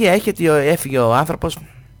 Σημασία έχει ότι έφυγε ο άνθρωπος.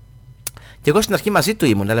 Και εγώ στην αρχή μαζί του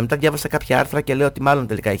ήμουν, αλλά μετά διάβασα κάποια άρθρα και λέω ότι μάλλον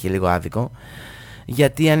τελικά είχε λίγο άδικο.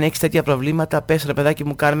 Γιατί αν έχεις τέτοια προβλήματα, πες ρε παιδάκι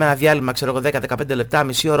μου, κάνουμε ένα διάλειμμα, ξέρω εγώ 10-15 λεπτά,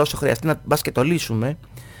 μισή ώρα όσο χρειαστεί να μπας και το λύσουμε.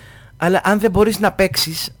 Αλλά αν δεν μπορείς να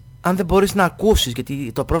παίξεις, αν δεν μπορείς να ακούσεις,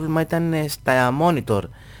 γιατί το πρόβλημα ήταν στα monitor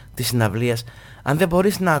της συναυλίας, αν δεν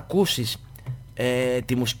μπορείς να ακούσεις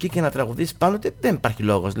τη μουσική και να τραγουδήσεις πάνω, δεν υπάρχει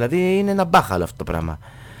λόγος. Δηλαδή είναι ένα μπάχαλο αυτό το πράγμα.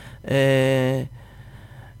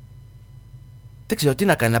 Δεν ξέρω τι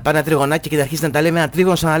να κάνει, να πάρει ένα τριγωνάκι και να αρχίσει να τα λέει με ένα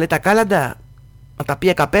τρίγωνο σαν να λέει τα κάλαντα, να τα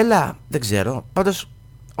πει a cappella, δεν ξέρω. Πάντως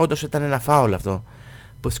όντως ήταν ένα φάουλ αυτό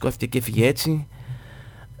που σηκώθηκε και έφυγε έτσι.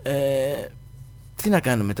 Τι να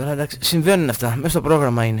κάνουμε τώρα, εντάξει, συμβαίνουν αυτά, μέσα στο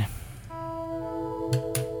πρόγραμμα είναι.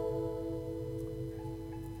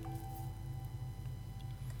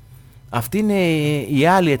 Αυτή είναι η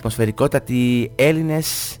άλλη ατμοσφαιρικότατη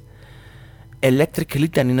Έλληνες Electric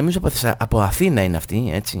Litany, νομίζω από Αθήνα είναι αυτή,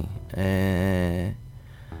 έτσι.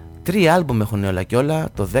 3 άλμπουμ έχουν όλα και όλα,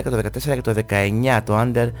 το 10, το 14 και το 19, το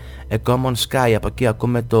Under a Common Sky. Από εκεί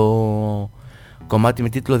ακούμε το κομμάτι με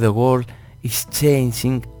τίτλο The World is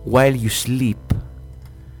Changing While You Sleep.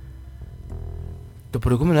 Το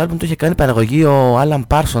προηγούμενο άλμπουμ το είχε κάνει παραγωγή ο Alan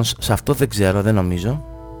Parsons, σε αυτό δεν ξέρω, δεν νομίζω.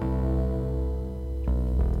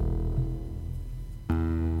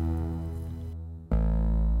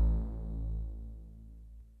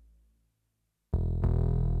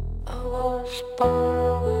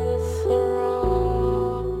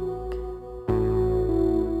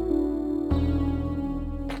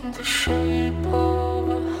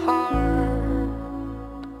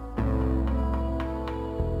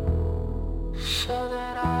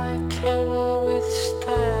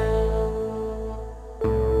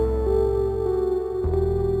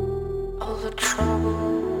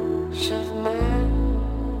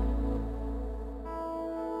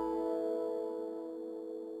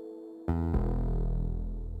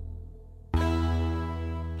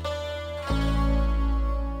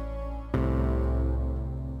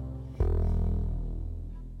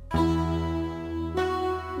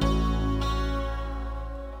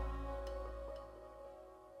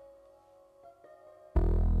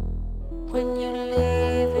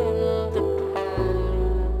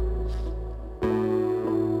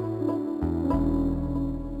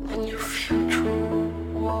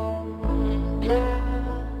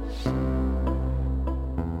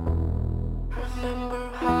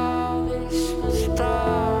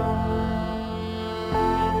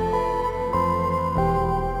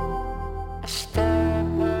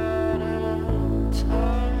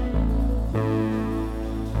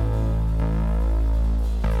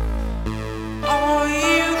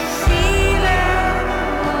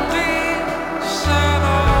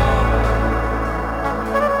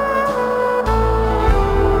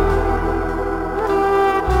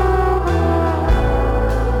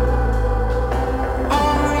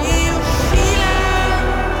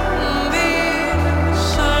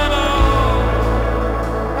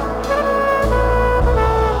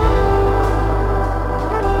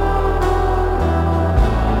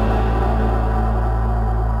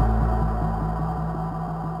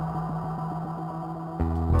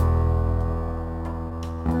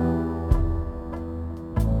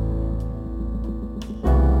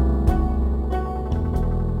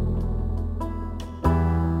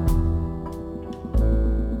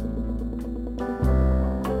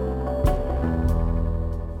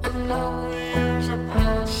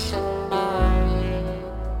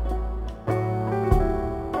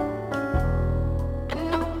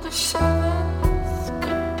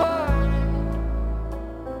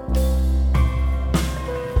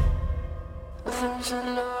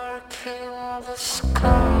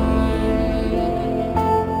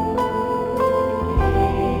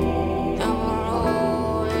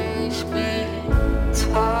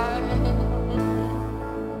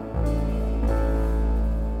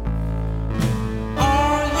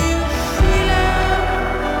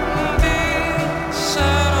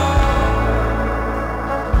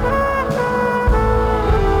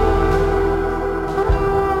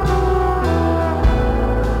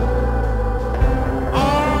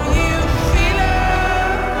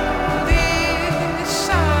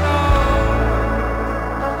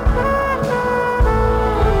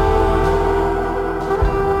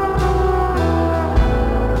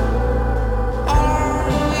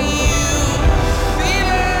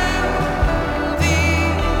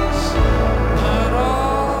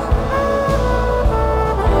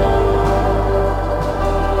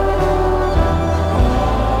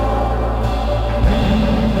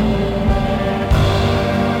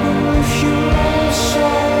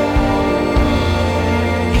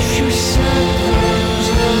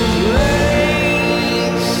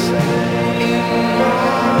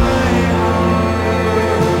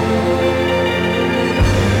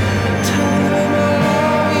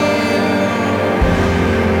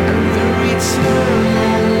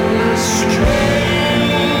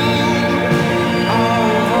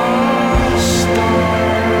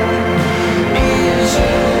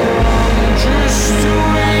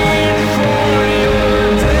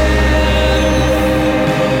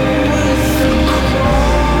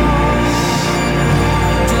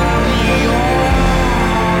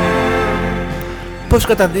 Πώς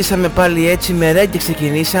καταντήσαμε πάλι έτσι, με ρέγκε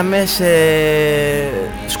ξεκινήσαμε, σε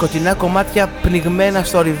σκοτεινά κομμάτια πνιγμένα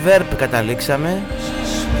στο reverb καταλήξαμε.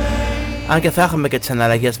 Αν και θα έχουμε και τις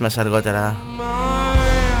αναλλαγές μας αργότερα.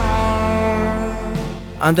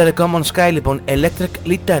 Under a Common Sky λοιπόν, Electric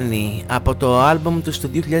Litany από το άλμπουμ του στο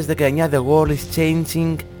 2019 The World is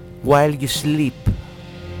Changing While You Sleep.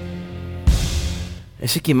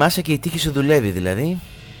 Εσύ κοιμάσαι και η τύχη σου δουλεύει δηλαδή.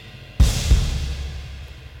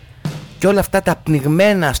 Και όλα αυτά τα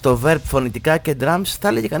πνιγμένα στο verb φωνητικά και drums θα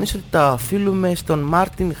έλεγε κανείς ότι τα οφείλουμε στον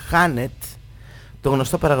Μάρτιν Χάνετ, το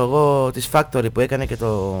γνωστό παραγωγό της Factory που έκανε και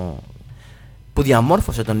που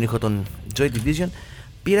διαμόρφωσε τον ήχο των Joy Division.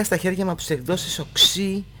 Πήρα στα χέρια μου από τις εκδόσεις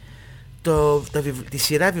Οξύ τη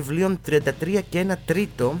σειρά βιβλίων 33 και 1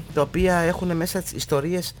 τρίτο, τα οποία έχουν μέσα τις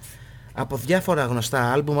ιστορίες από διάφορα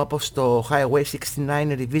γνωστά άλμπουμ, όπως το Highway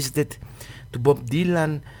 69 Revisited του Bob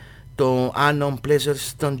Dylan, το Unknown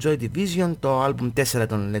Pleasures των Joy Division, το άλμπουμ 4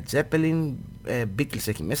 των Led Zeppelin, Beatles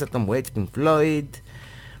έχει μέσα, Tom Waits, Pink Floyd,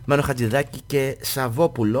 Μένο Χατζηδάκη και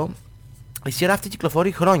Σαββόπουλο. Η σειρά αυτή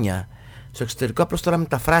κυκλοφορεί χρόνια στο εξωτερικό, απλώς τώρα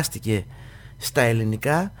μεταφράστηκε στα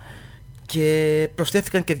ελληνικά και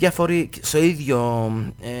προσθέθηκαν και διάφοροι στο ίδιο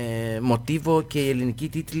μοτίβο και οι ελληνικοί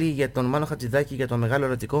τίτλοι για τον Μάνο Χατζηδάκη, για το Μεγάλο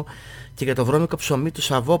Ερωτικό και για το Βρώμικο Ψωμί του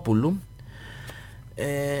Σαββόπουλου.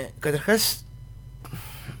 Καταρχάς,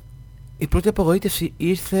 η πρώτη απογοήτευση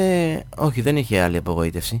ήρθε... Όχι, δεν είχε άλλη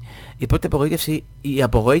απογοήτευση. Η πρώτη απογοήτευση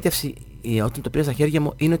όταν το πήρα στα χέρια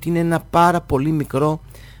μου είναι ότι είναι ένα πάρα πολύ μικρό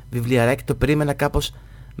βιβλιαράκι. Το περίμενα κάπως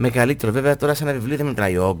μεγαλύτερο. Βέβαια τώρα σε ένα βιβλίο δεν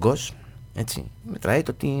μετράει ο όγκος, έτσι. Μετράει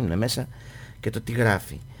το τι είναι μέσα και το τι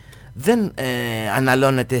γράφει. Δεν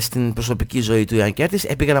αναλώνεται στην προσωπική ζωή του Ιαν Κέρτις.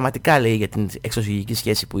 Επιγραμματικά λέει για την εξωσυγική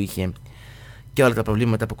σχέση που είχε και όλα τα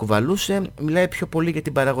προβλήματα που κουβαλούσε. Μιλάει πιο πολύ για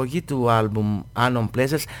την παραγωγή του άλμπουμ Unknown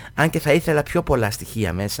Pleasures, αν και θα ήθελα πιο πολλά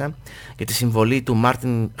στοιχεία μέσα για τη συμβολή του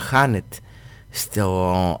Μάρτιν Χάνετ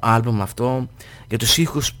στο άλμπουμ αυτό, για τους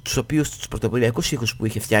ήχους τους πρωτοποριακούς ήχους που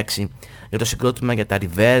είχε φτιάξει, για το συγκρότημα, για τα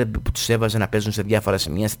reverb που τους έβαζε να παίζουν σε διάφορα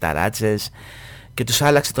σημεία, σε ταράτσες, και τους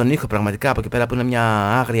άλλαξε τον ήχο πραγματικά. Από εκεί πέρα που είναι μια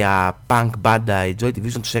άγρια punk μπάντα, η Joy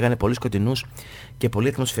Division τους έκανε πολύ σκοτεινούς και πολύ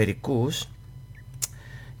ατμοσφαιρικούς.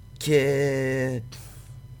 Και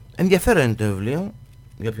ενδιαφέρον είναι το βιβλίο,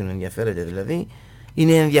 για όποιον ενδιαφέρεται δηλαδή.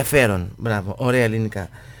 Είναι ενδιαφέρον, μπράβο, ωραία ελληνικά.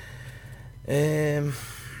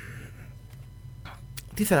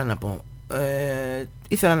 Τι ήθελα να πω.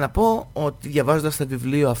 Ήθελα να πω ότι διαβάζοντας το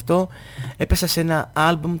βιβλίο αυτό έπεσα σε ένα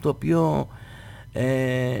άλμπουμ το οποίο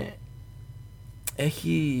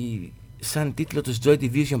έχει σαν τίτλο τους Joy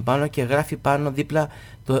Division πάνω και γράφει πάνω δίπλα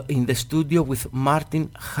το In the Studio with Martin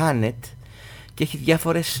Hannett και έχει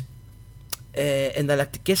διάφορες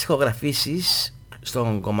εναλλακτικές ηχογραφήσεις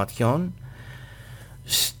των κομματιών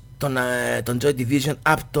των Joy Division,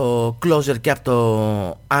 από το Closer και από το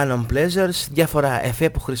Unknown Pleasures, διάφορα εφέ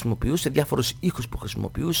που χρησιμοποιούσε, διάφορους ήχους που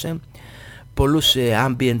χρησιμοποιούσε, πολλούς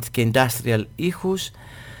ambient και industrial ήχους,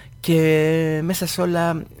 και μέσα σε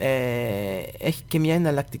όλα έχει και μια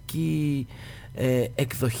εναλλακτική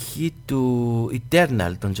εκδοχή του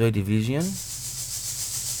Eternal των Joy Division.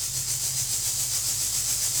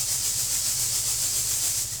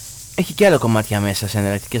 Έχει και άλλα κομμάτια μέσα σε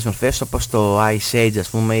εναλλακτικές μορφές, όπως το Ice Age ας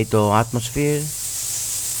πούμε, ή το Atmosphere.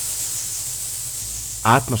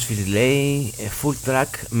 Atmosphere λέει, full track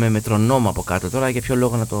με μετρονόμο από κάτω. Τώρα για ποιο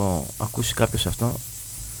λόγο να το ακούσει κάποιος αυτό,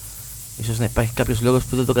 ίσως να υπάρχει κάποιος λόγος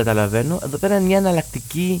που δεν το καταλαβαίνω. Εδώ πέρα είναι μια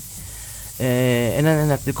εναλλακτική, ένα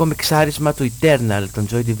εναλλακτικό μιξάρισμα του Eternal των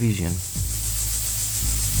Joy Division.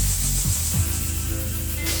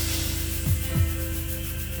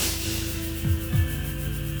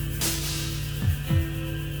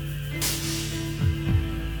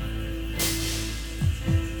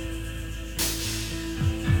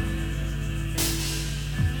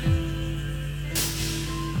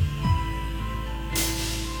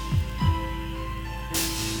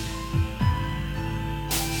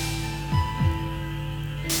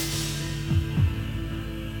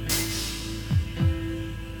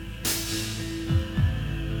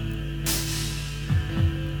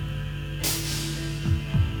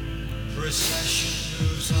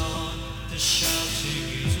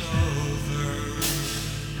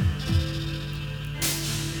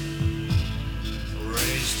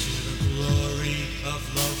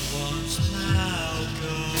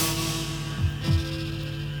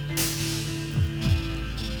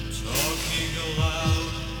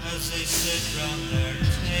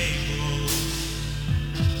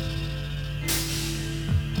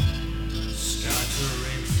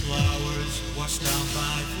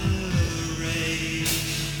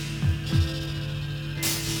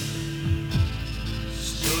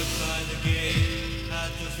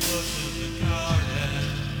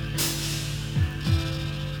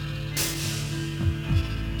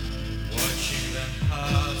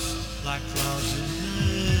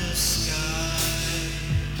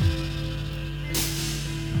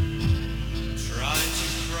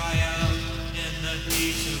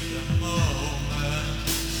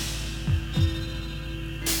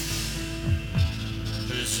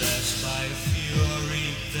 Possessed by a fury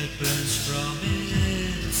that burns from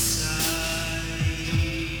inside.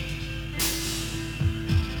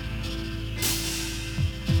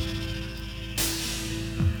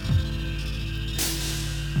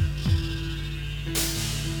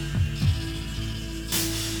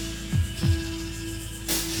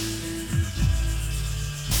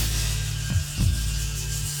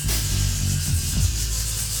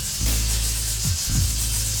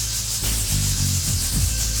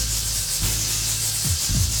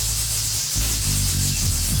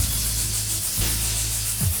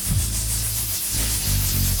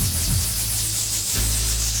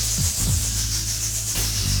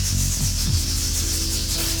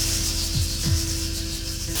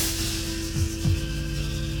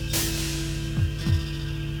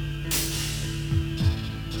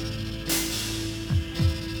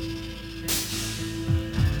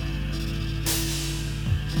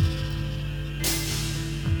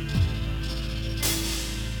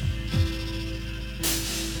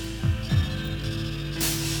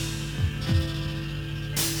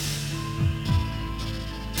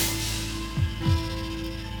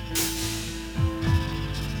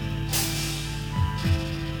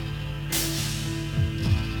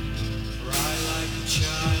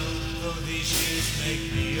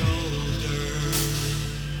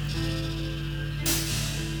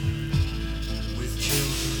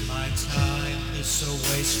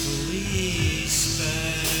 gracefully spent.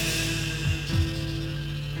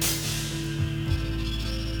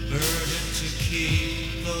 Burden to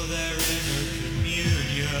keep, though they're in a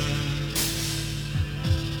communion.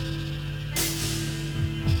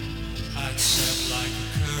 Accept like a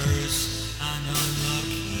curse an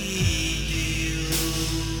unlucky deal.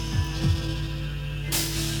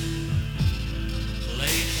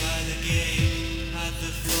 Laid by the gate at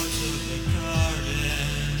the foot of the garden.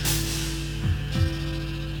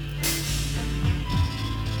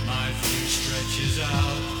 My view stretches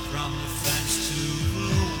out from the fence to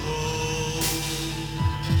the wall.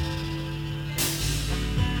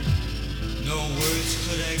 No words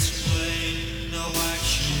could explain, no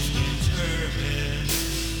actions determine.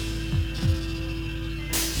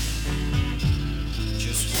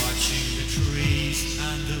 Just watching the trees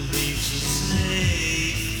and the leaves as they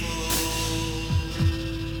fall.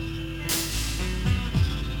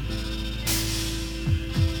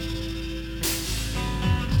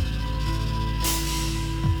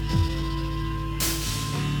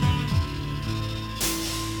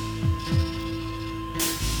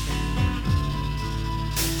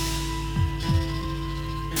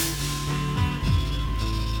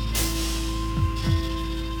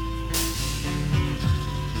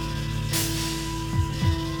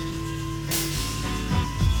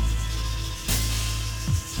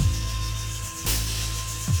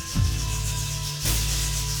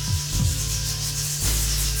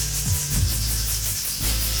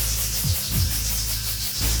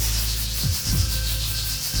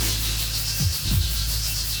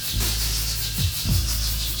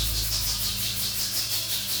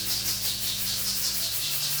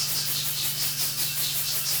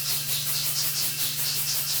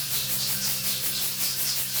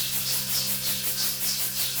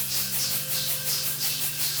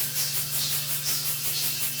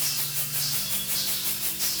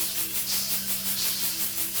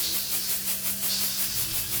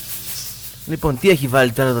 Λοιπόν, τι έχει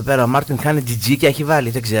βάλει τώρα εδώ πέρα ο Μάρτιν Χάνετ, GG και έχει βάλει,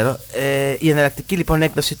 δεν ξέρω. Η εναλλακτική λοιπόν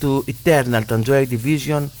έκδοση του Eternal, των Joy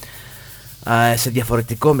Division, σε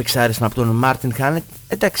διαφορετικό μιξάρισμα από τον Μάρτιν Χάνετ.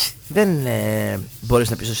 Εντάξει, δεν μπορείς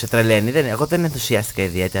να πεις ότι σε τρελαίνει, εγώ δεν ενθουσιάστηκα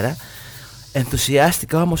ιδιαίτερα.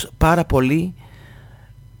 Ενθουσιάστηκα όμως πάρα πολύ.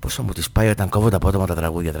 Πόσο μου τις πάει όταν κόβω τα απότομα τα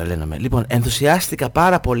τραγούδια, τρελαίνομαι. Λοιπόν, ενθουσιάστηκα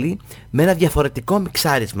πάρα πολύ με ένα διαφορετικό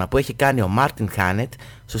μιξάρισμα που έχει κάνει ο Μάρτιν Χάνετ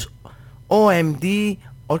στους OMD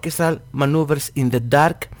Orchestral Maneuvers in the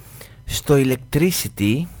Dark στο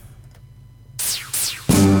Electricity.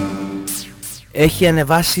 Έχει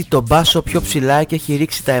ανεβάσει τον μπάσο πιο ψηλά και έχει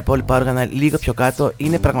ρίξει τα υπόλοιπα όργανα λίγο πιο κάτω.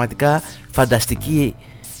 Είναι πραγματικά φανταστική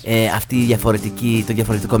αυτή η το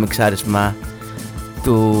διαφορετικό μιξάρισμα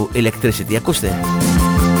του Electricity. Ακούστε.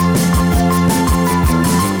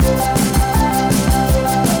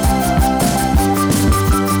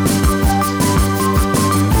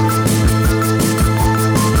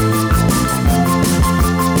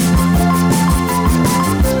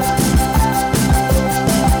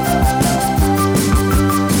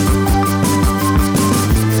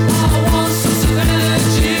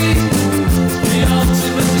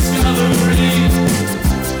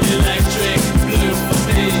 Electric blue for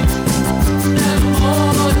me.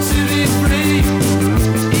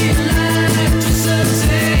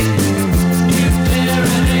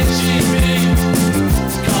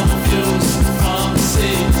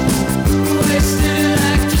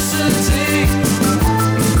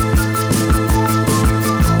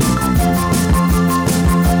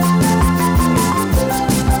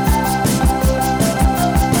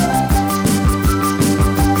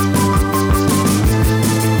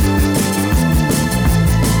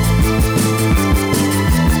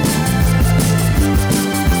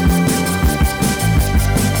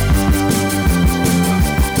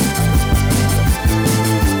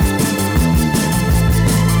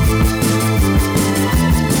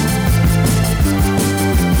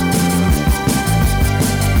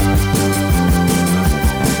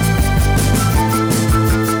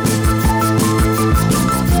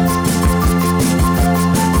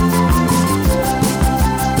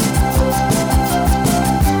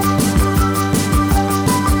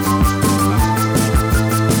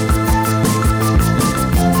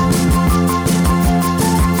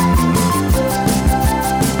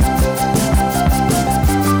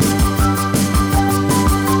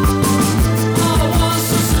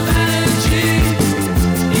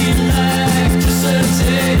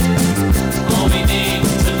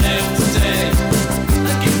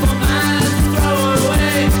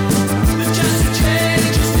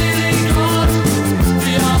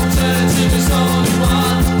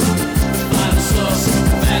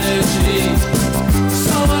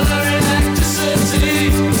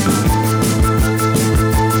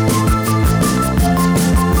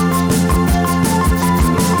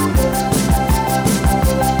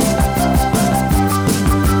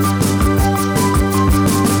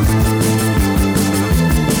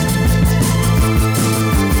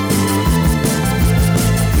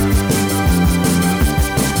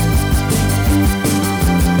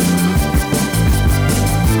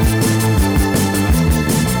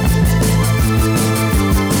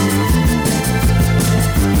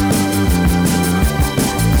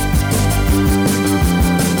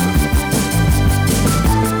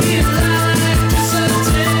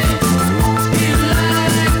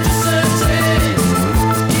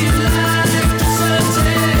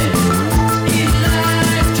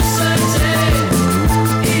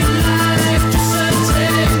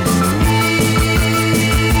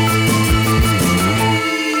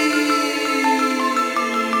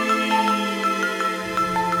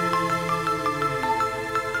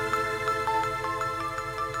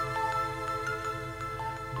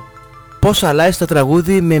 Πόσο αλλάζει το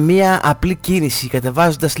τραγούδι με μια απλή κίνηση,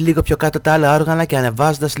 κατεβάζοντας λίγο πιο κάτω τα άλλα όργανα και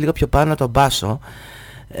ανεβάζοντας λίγο πιο πάνω τον μπάσο.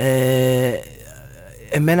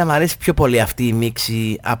 Εμένα μου αρέσει πιο πολύ αυτή η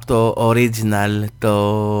μίξη από το original,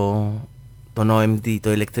 τον OMD, το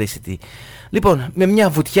Electricity. Λοιπόν, με μια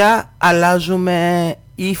βουτιά αλλάζουμε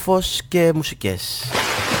ύφος και μουσικές.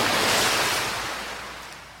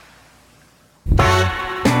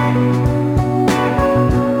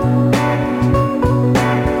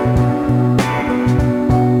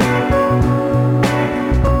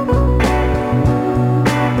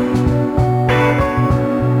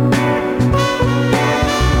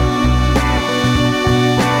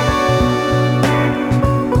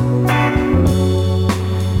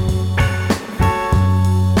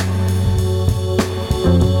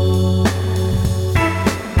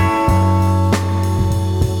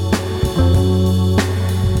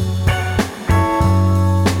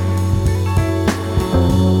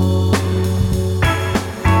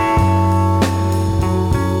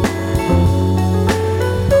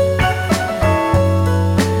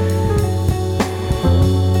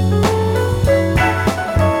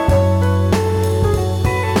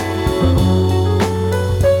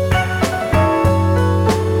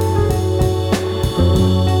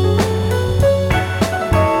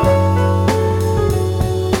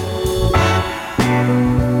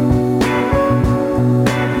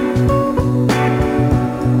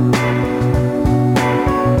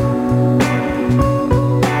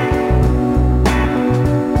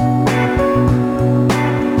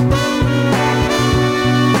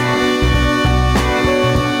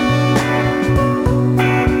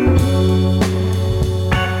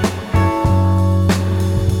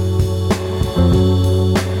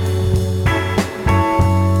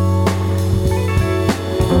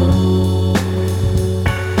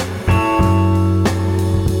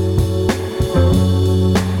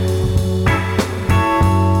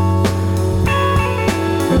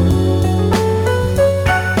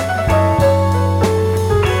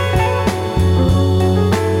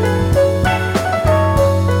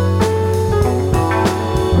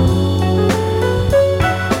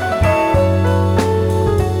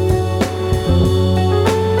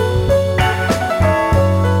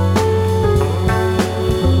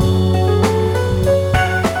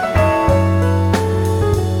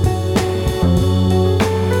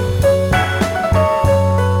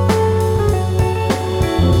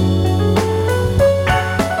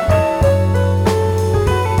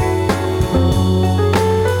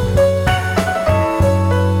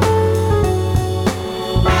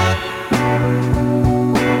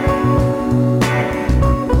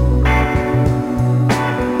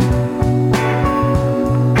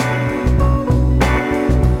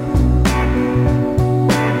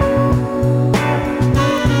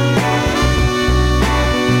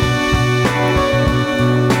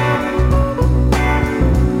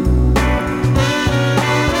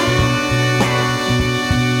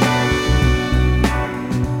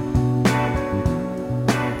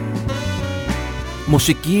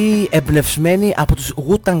 Μουσική εμπνευσμένη από τους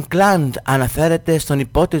Wu-Tang Clan αναφέρεται στον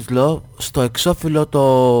υπότιτλο στο εξώφυλλο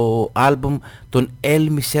το άλμπουμ των El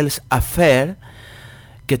Michel's Affair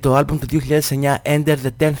και το άλμπουμ του 2009 Enter the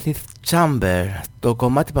 10th Chamber. Το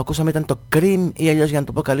κομμάτι που ακούσαμε ήταν το Cream ή αλλιώς, για να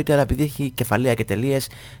το πω καλύτερα επειδή έχει κεφαλαία και τελείες,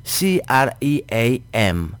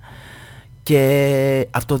 C-R-E-A-M. Και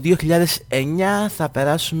από το 2009 θα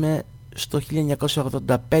περάσουμε στο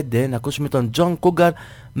 1985 να ακούσουμε τον John Cougar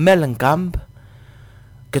Mellencamp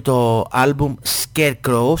και το άλμπουμ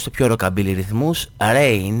Scarecrow στο πιο rockabilly ρυθμούς,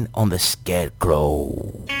 Rain on the Scarecrow.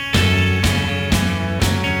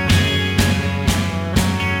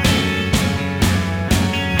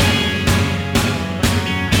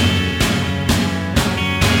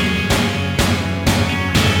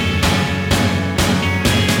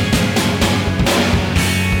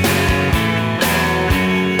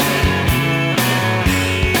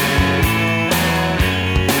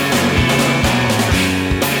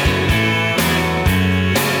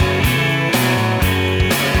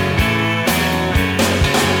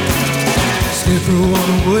 Scarecrow on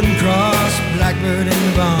a wooden cross, blackbird in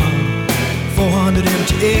the barn. 400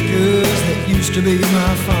 empty acres that used to be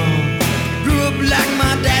my farm. Grew up like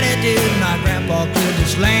my daddy did, my grandpa cleared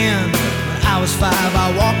this land. When I was 5, I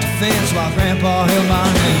walked the fence while grandpa held my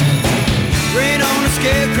hand. Rain on the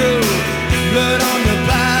scarecrow, blood on the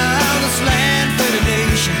plow. This land fed a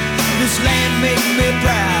nation, this land made me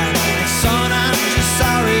proud. And son, I'm just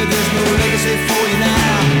sorry there's no legacy for you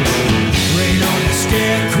now. Rain on the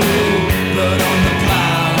scarecrow, blood on the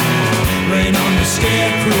plow. Rain on the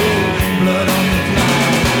scarecrow, blood on the plow.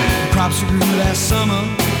 The crops we grew last summer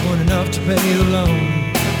weren't enough to pay the loan.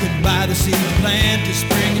 couldn't buy the seed to plant this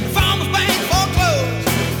spring, and the farmer's bank foreclosed.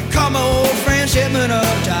 Called my old friend Shipman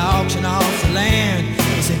up to auction off the land.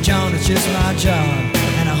 He said, John, it's just my job,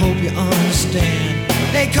 and I hope you understand.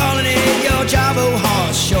 They calling it your job, oh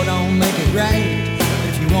horse, sure don't make it right. But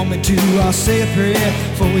if you want me to, I'll say a prayer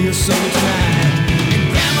for your soul tonight. And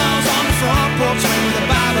grandma's on the front porch swing with a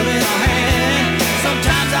Bible in her hand.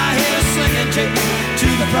 Sometimes I hear her singing, take me to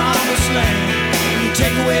the promised land. You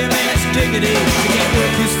take away a man's dignity, you can't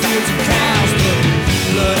work his fields and cows. But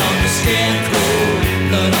blood on the scarecrow,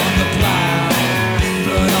 blood on the plow.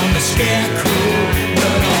 Blood on the scarecrow,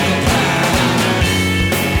 blood on the plow.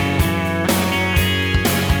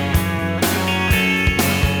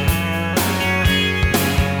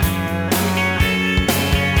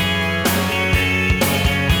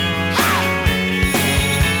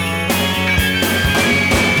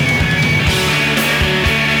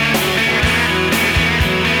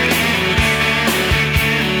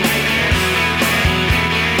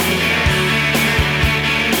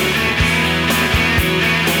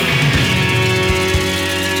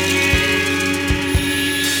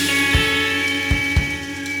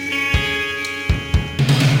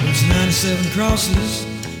 Crosses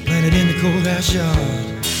planted in the courthouse yard,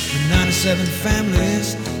 and 97 families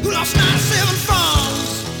who lost 97 farms.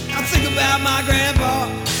 I think about my grandpa,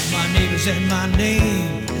 my neighbors, and my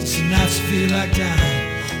name. It's the nights I feel like dying,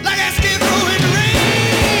 like a scarecrow in the rain.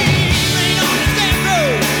 Rain on the scarecrow,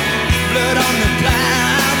 blood on the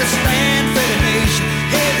plow. This land fed a nation,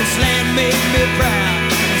 hey, this land made me proud.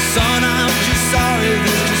 And son, I'm just sorry,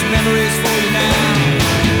 there's just memories for you now.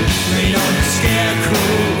 Rain on the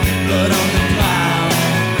scarecrow, blood on the plow.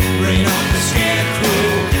 Rain on the scarecrow,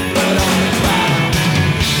 blood on the plow.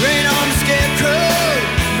 Rain on the scarecrow,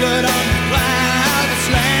 blood on the plow. This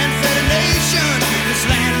land fed a nation, this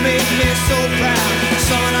land made me so proud.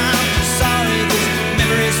 Son, I'm sorry, this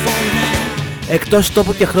memories for you now. Εκτός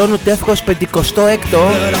τόπου και χρόνου, τεύχος 56ο.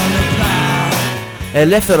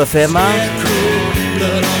 Ελεύθερο θέμα.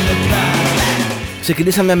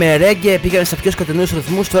 Ξεκινήσαμε με ρέγκε, πήγαμε σε πιο σκοτεινούς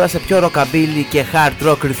ρυθμούς, τώρα σε πιο ροκαμπίλι και hard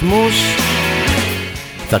rock ρυθμούς.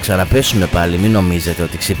 Θα ξαναπέσουμε πάλι, μην νομίζετε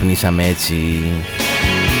ότι ξυπνήσαμε έτσι.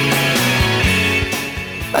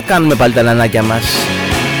 Θα κάνουμε πάλι τα νανάκια μας.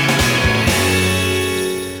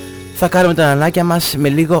 Θα κάνουμε τα νανάκια μας με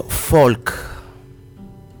λίγο folk.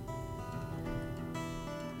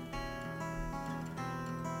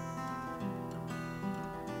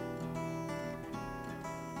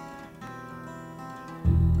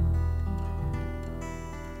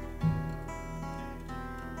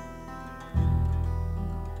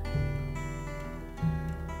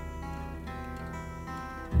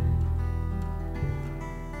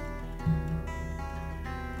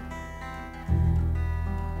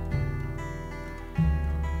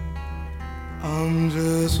 I'm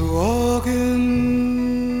just walking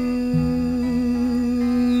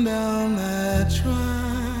down that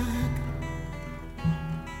track.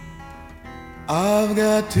 I've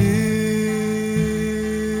got tears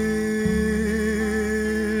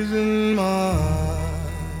in my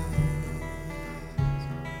eyes,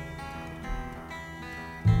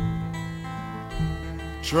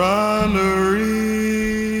 trying to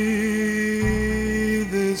read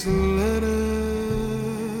this letter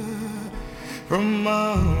from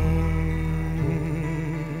my home.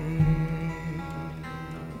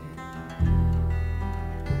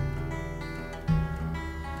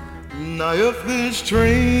 Now if this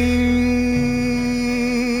train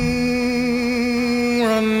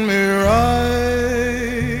run me right,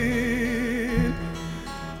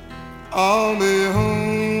 I'll be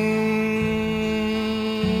home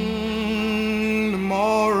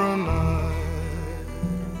tomorrow night.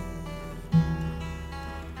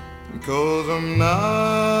 'Cause I'm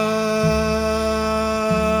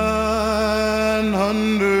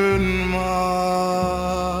 900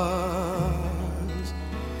 miles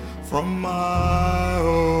from my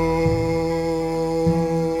home,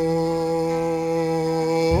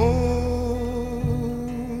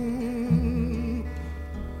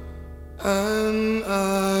 and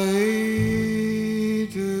I hate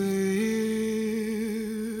to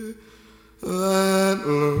hear that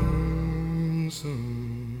lonesome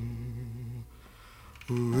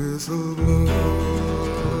whistle blow.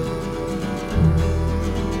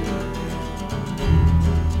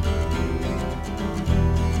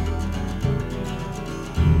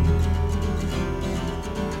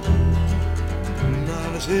 Now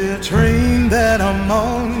to see a train that I'm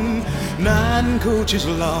on, 9 coaches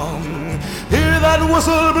long. Hear that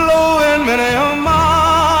whistle blowing many a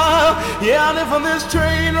mile. Yeah, and if this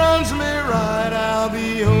train runs me right, I'll be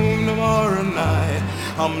home tomorrow night.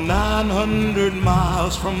 I'm 900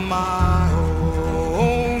 miles from my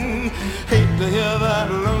home. Hate to hear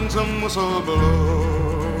that lonesome whistle blow.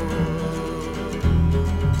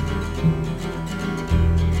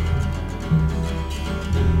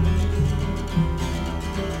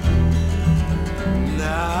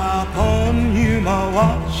 Now I pawn you my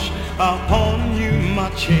watch, I'll pawn you my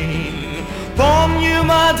chain, pawn you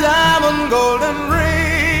my diamond golden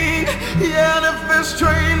ring. Yeah, and if this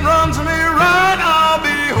train runs me right, I'll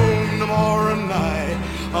be home tomorrow night.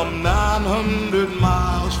 I'm 900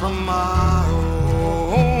 miles from my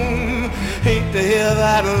home. Hate to hear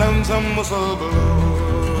that lonesome whistle blow.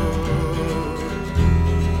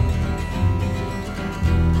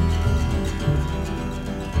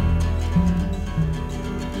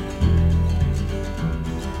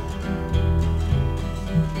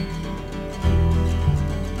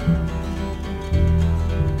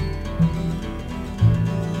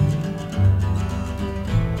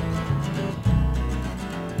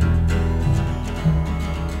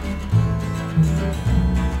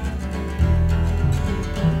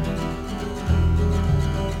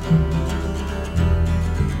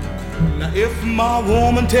 If my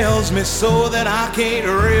woman tells me so, then I can't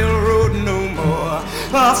railroad no more.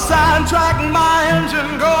 I'll sidetrack my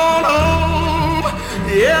engine going home.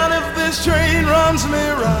 Yeah, and if this train runs me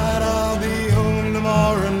right, I'll be home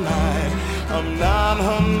tomorrow night. I'm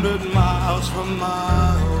 900 miles from my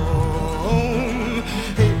home.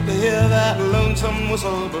 Hate to hear that lonesome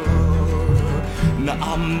whistle blow. Now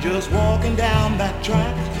I'm just walking down that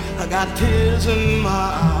track, I got tears in my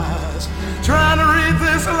eyes, trying to read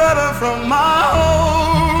this letter from my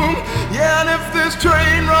home. Yeah, and if this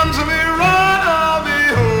train runs me right, I'll be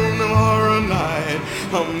home tomorrow night.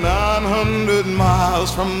 I'm 900 miles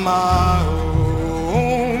from my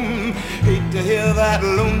home. Hate to hear that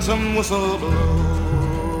lonesome whistle blow.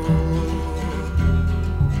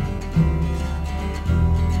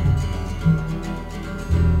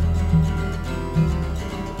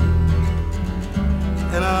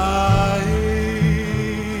 And I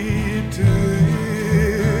hate to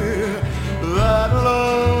hear that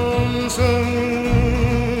lonesome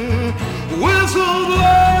whistle blow.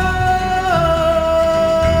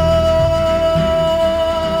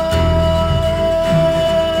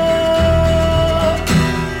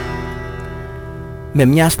 Με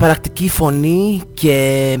μια σπαρακτική φωνή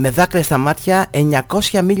και με δάκρυα στα μάτια,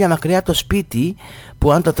 900 μίλια μακριά από το σπίτι,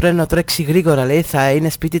 που αν το τρένο τρέξει γρήγορα, λέει, θα είναι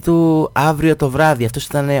σπίτι του αύριο το βράδυ. Αυτός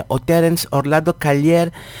ήταν ο Τέρενς Ορλάντο Καλιέρ,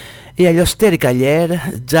 ή αλλιώς Τέρι Καλιέρ,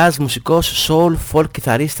 jazz μουσικός, soul, folk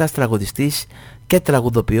κιθαρίστας, τραγουδιστής και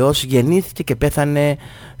τραγουδοποιός. Γεννήθηκε και πέθανε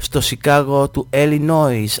στο Σικάγο του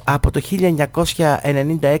Illinois. Από το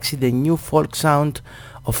 1996, The New Folk Sound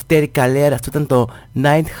of Terry Callier, αυτό ήταν το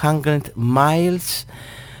 900 Miles.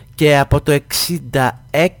 Και από το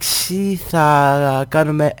 66 θα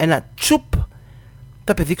κάνουμε ένα τσουπ,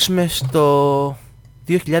 θα επιδείξουμε στο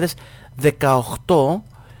 2018,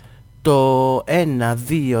 το 1,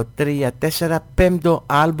 2, 3, 4, πέμπτο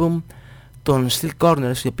άλμπουμ των Steel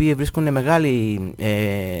Corners, οι οποίοι βρίσκουν μεγάλη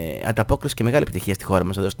ανταπόκριση και μεγάλη επιτυχία στη χώρα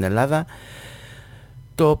μας εδώ στην Ελλάδα.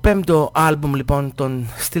 Το πέμπτο άλμπουμ λοιπόν των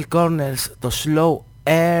Steel Corners, το Slow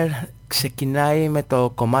Air, ξεκινάει με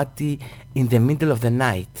το κομμάτι In the Middle of the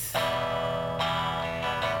Night.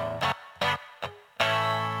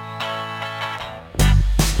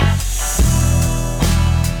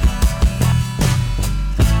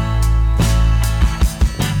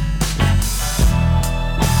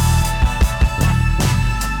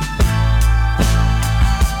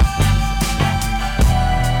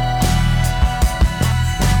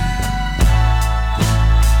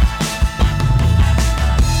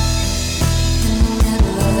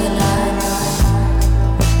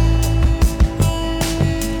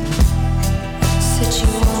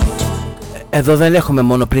 Εδώ δεν έχουμε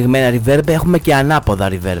μόνο πληγμένα reverb, έχουμε και ανάποδα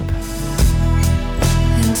reverb.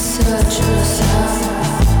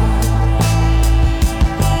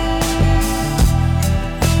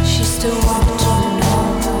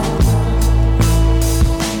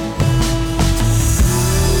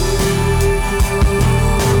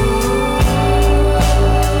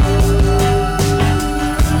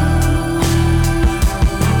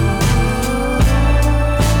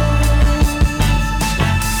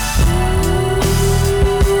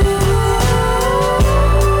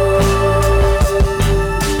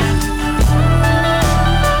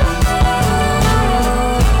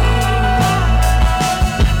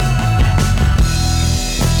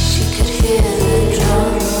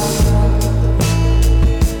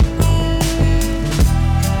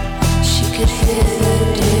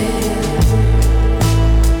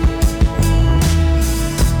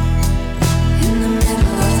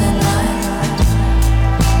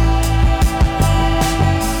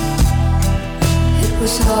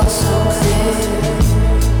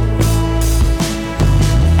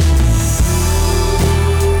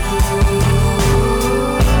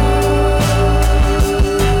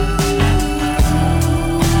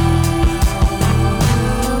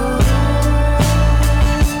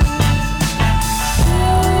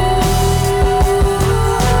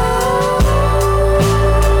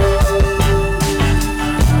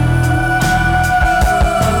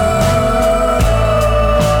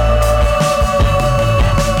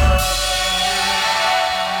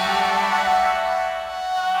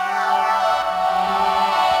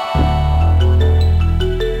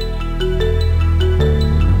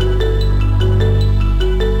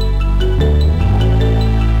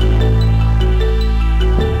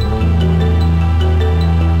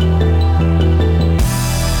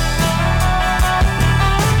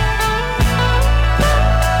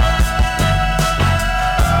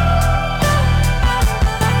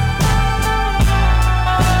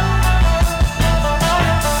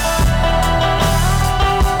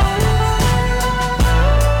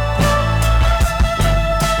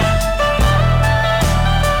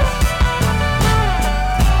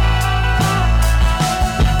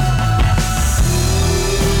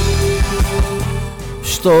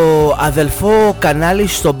 Στο αδελφό κανάλι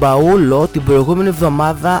στον Παούλο την προηγούμενη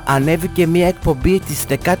εβδομάδα ανέβηκε μια εκπομπή της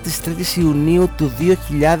 13ης Ιουνίου του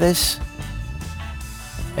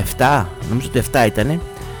 2007, νομίζω ότι 7 ήτανε,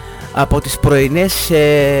 από τις πρωινές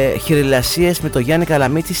χειριλασίες με το Γιάννη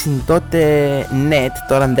Καλαμίτσι στην τότε NET,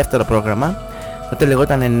 τώρα είναι δεύτερο πρόγραμμα, τότε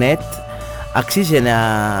λεγόταν NET. Αξίζει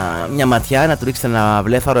μια ματιά, να του ρίξετε ένα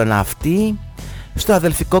βλέφαρο, ένα αυτί, στο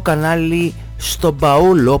αδελφικό κανάλι στον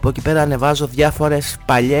Παούλο, που εκεί πέρα ανεβάζω διάφορες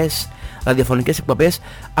παλιές ραδιοφωνικές εκπομπές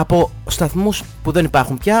από σταθμούς που δεν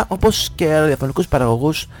υπάρχουν πια, όπως και ραδιοφωνικούς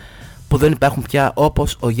παραγωγούς που δεν υπάρχουν πια,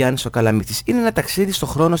 όπως ο Γιάννης ο Καλαμίτσης. Είναι ένα ταξίδι στο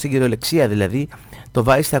χρόνο, στην κυριολεξία δηλαδή. Το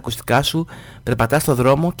βάζεις στα ακουστικά σου, περπατάς στον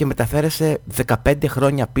δρόμο και μεταφέρεσαι 15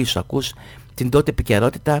 χρόνια πίσω. Ακούς την τότε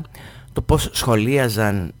επικαιρότητα, το πώς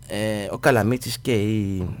σχολίαζαν ο Καλαμίτσης και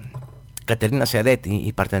η Κατερίνα Σερέτη,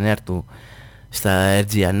 η παρτενέρ του στα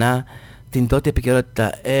Ερτζιανά, την τότε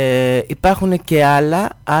επικαιρότητα. Υπάρχουν και άλλα,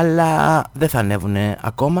 αλλά δεν θα ανέβουν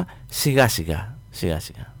ακόμα, σιγά σιγά.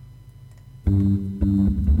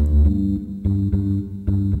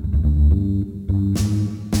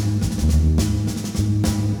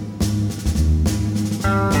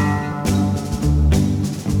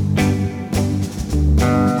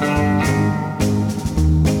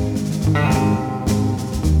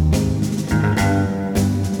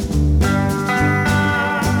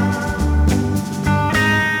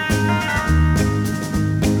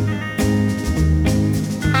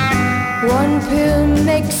 One pill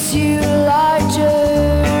makes you larger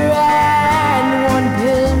and one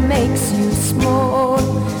pill makes you small,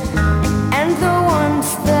 and the ones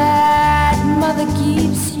that mother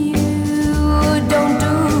gives you don't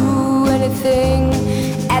do anything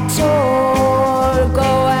at all.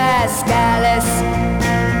 Go ask Alice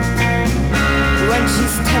when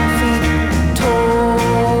she's 10 feet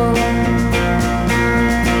tall.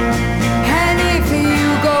 And if you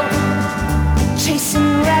go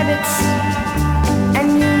chasing rabbits and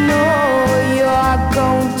you know you're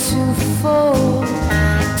going to fall,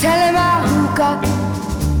 tell him who got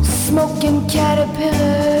smoking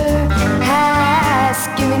caterpillar has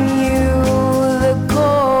given you the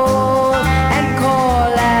call, and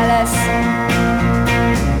call Alice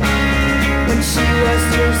when she was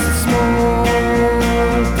just small.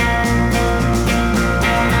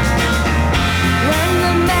 When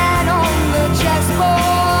the man on the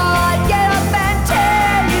chessboard get up and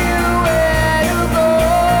tell you where to go,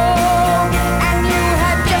 and you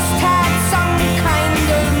have just had some kind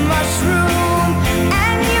of mushroom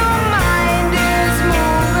and your mind is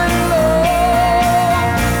moving low,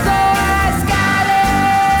 go ask Alice,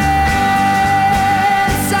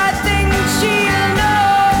 I think she'll know.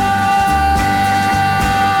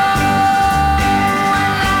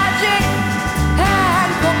 Logic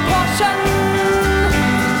and proportion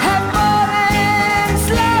have fallen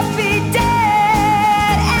sloppy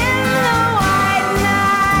dead, and the white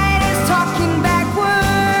knight is talking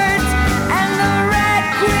backwards, and the red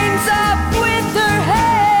queen's up with her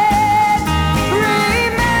head.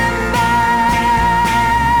 Remember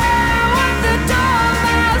what the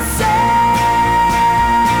dormouse said.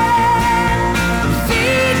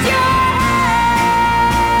 Feed your head,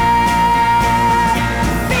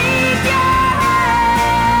 feed your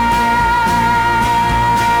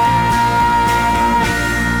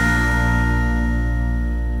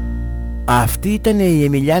Αυτή ήταν η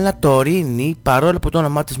Εμιλιάνα Τωρίνη, παρόλο που το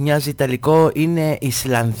όνομά της μοιάζει ιταλικό, είναι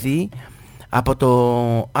Ισλανδή, από το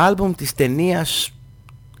άλμπουμ της ταινίας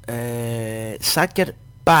Sucker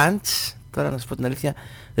Punch. Τώρα να σας πω την αλήθεια,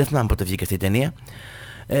 δεν θυμάμαι πότε βγήκε αυτή η ταινία.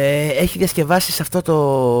 Έχει διασκευάσει σε αυτό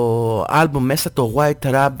το άλμπουμ μέσα το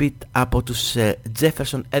White Rabbit από τους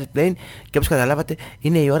Jefferson Airplane. Και όπως καταλάβατε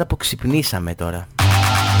είναι η ώρα που ξυπνήσαμε τώρα.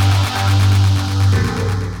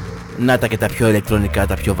 Να τα και τα πιο ηλεκτρονικά,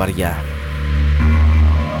 τα πιο βαριά.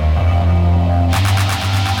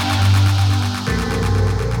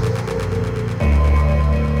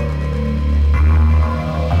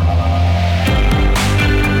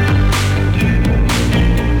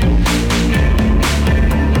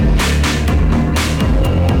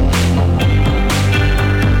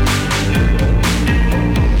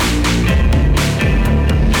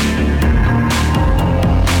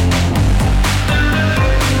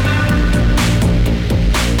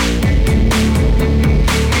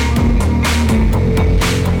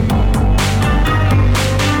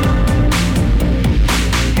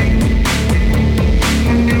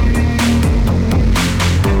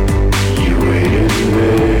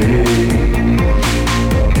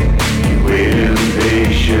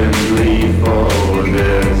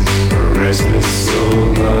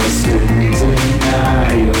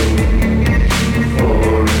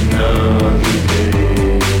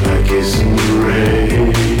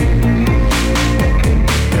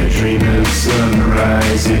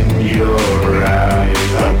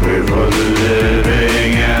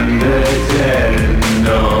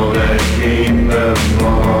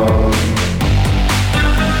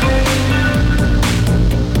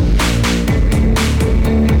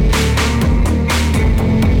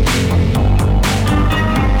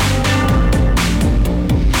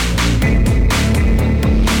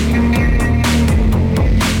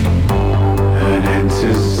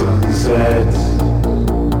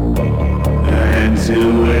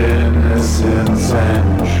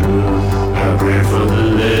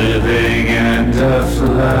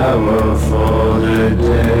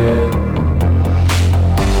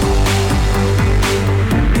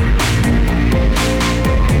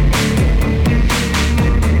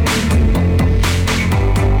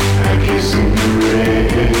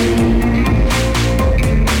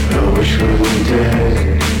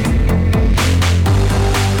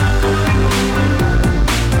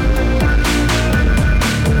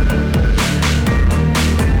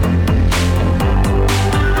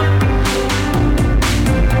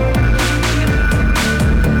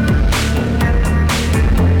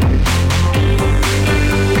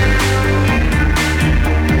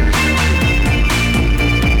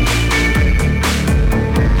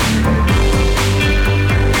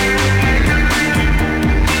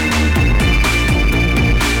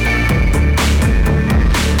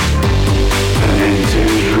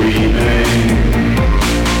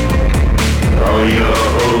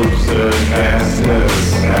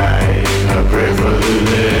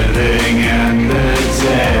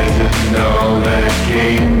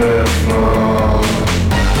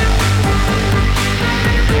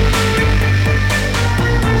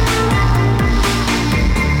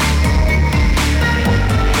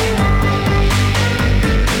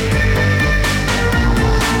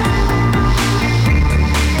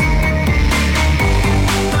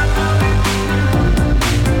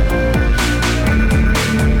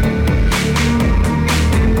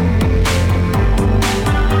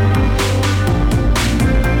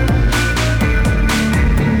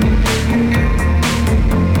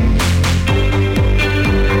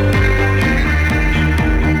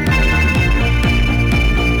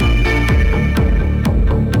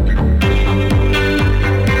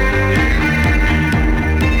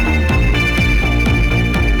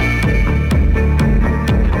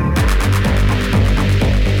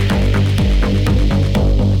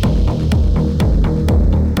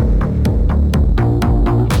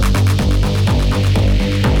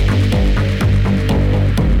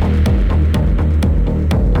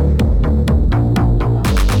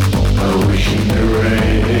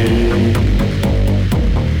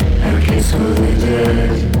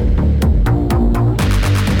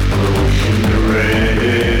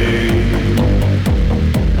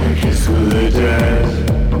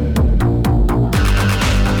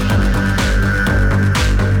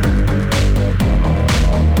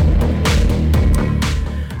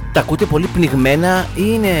 Τα ακούτε πολύ πνιγμένα ή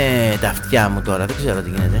είναι τα αυτιά μου τώρα, δεν ξέρω τι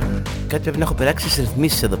γίνεται. Κάτι πρέπει να έχω περάξει στις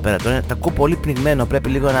ρυθμίσεις εδώ πέρα τώρα. Τα ακούω πολύ πνιγμένο, πρέπει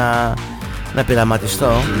λίγο να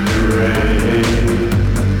πειραματιστώ.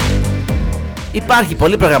 Υπάρχει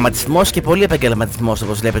πολύ προγραμματισμός και πολύ επαγγελματισμός,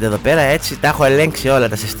 όπως βλέπετε εδώ πέρα. Έτσι τα έχω ελέγξει όλα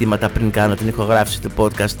τα συστήματα πριν κάνω την ηχογράφηση του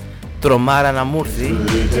podcast. Τρομάρα να μου έρθει.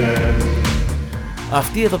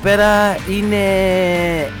 Αυτή εδώ πέρα είναι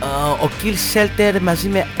ο Kill Shelter μαζί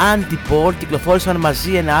με Antipole. Κυκλοφόρησαν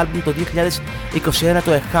μαζί ένα άλμπουμ το 2021,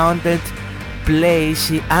 το Accounted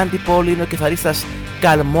Place. Η Antipole είναι ο κιθαρίστας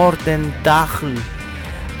Carl Morten Dahl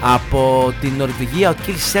από την Νορβηγία. Ο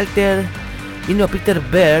Kill Shelter είναι ο Peter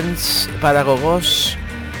Burns, παραγωγός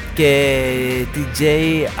και DJ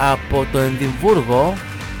από το Εδιμβούργο.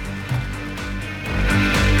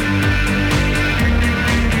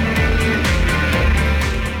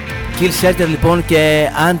 Kill Shelter λοιπόν και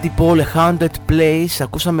Antipole, A Haunted Place.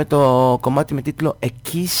 Ακούσαμε το κομμάτι με τίτλο A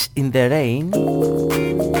Kiss in the Rain.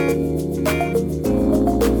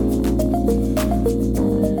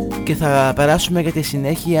 Και θα περάσουμε για τη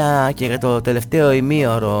συνέχεια και για το τελευταίο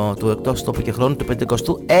ημίωρο του Εκτός Τόπου και Χρόνου, του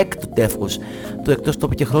 56ου τεύχους του Εκτός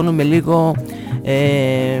Τόπου και Χρόνου, με λίγο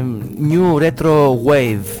new retro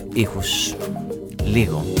wave ήχους.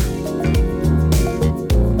 Λίγο.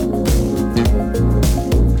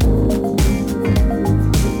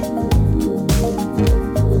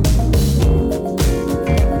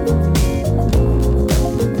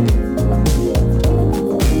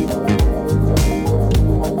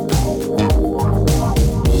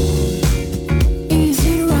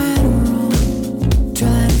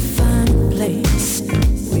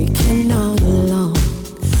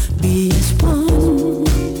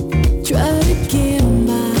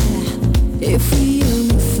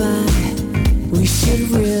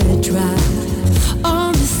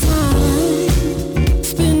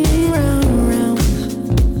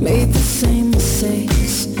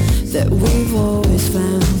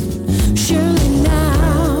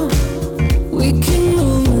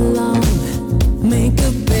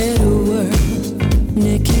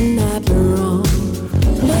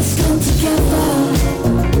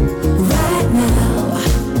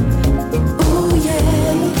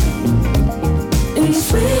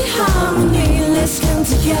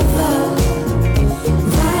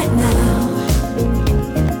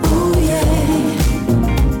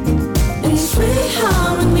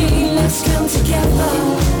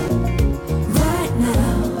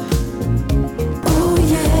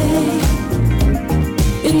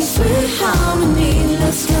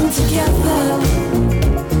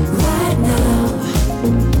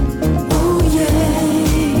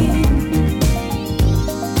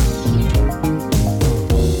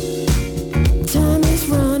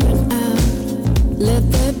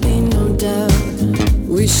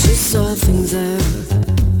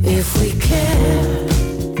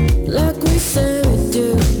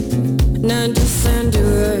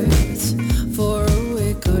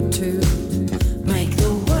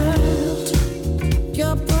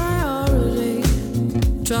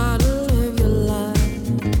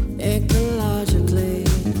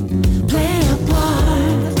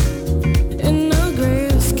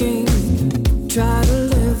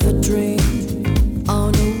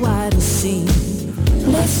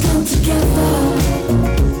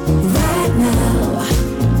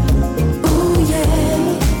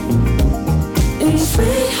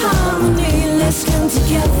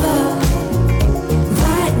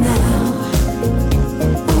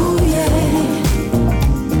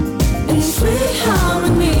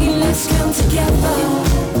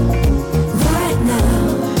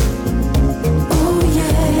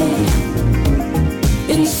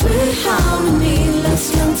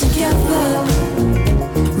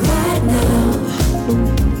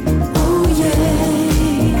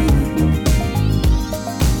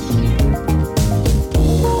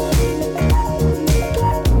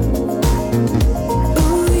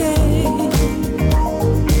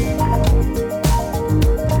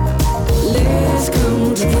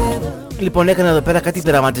 Λοιπόν, έκανα εδώ πέρα κάτι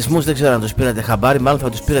δραματισμούς, δεν ξέρω αν τους πήρατε χαμπάρι, μάλλον θα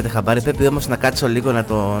τους πήρατε χαμπάρι. Πρέπει όμως να κάτσω λίγο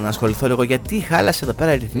να ασχοληθώ λίγο, γιατί χάλασε εδώ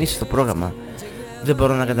πέρα οι ρυθμίσεις στο πρόγραμμα. Δεν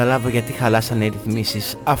μπορώ να καταλάβω γιατί χαλάσανε οι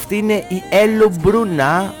ρυθμίσεις. Αυτή είναι η Έλου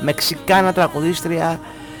Μπρούνα, Μεξικάνα τραγουδίστρια,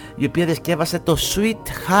 η οποία διασκεύασε το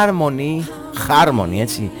Sweet Harmony,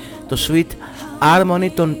 έτσι, το Sweet Harmony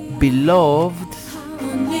των Beloved.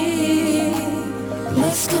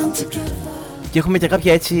 Και έχουμε και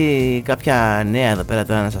κάποια νέα εδώ πέρα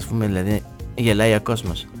τώρα να σας πούμε, δηλαδή γελάει ο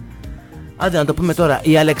κόσμος. Άντε να το πούμε τώρα.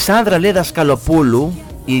 Η Αλεξάνδρα Λίδα Σκαλοπούλου,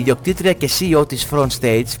 η ιδιοκτήτρια και CEO της Front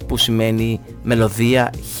Stage, που σημαίνει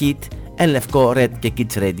μελωδία, hit, Λευκό, Red και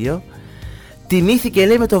Kids Radio, τιμήθηκε,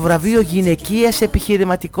 λέει, με το βραβείο γυναικείας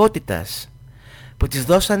επιχειρηματικότητας που της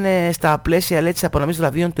δώσανε στα πλαίσια, λέει, της απονομής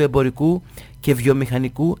βραβείων του Εμπορικού και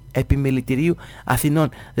Βιομηχανικού Επιμελητηρίου Αθηνών.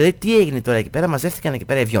 Δηλαδή τι έγινε τώρα εκεί πέρα? Μαζεύτηκαν εκεί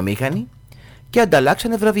πέρα οι βιομήχανοι και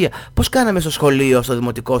ανταλλάξανε βραβεία. Πώς κάναμε στο σχολείο, στο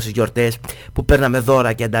δημοτικό, στις γιορτές, που παίρναμε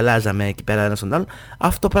δώρα και ανταλλάζαμε εκεί πέρα ένα στον άλλον?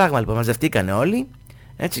 Αυτό το πράγμα λοιπόν, μαζευτήκανε όλοι,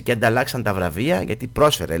 Έτσι, και ανταλλάξαν τα βραβεία, γιατί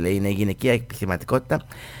πρόσφερε, λέει, είναι γυναικεία επιχειρηματικότητα.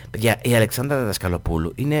 Παιδιά, η Αλεξάνδρα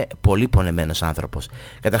Δασκαλοπούλου είναι πολύ πονεμένος άνθρωπος.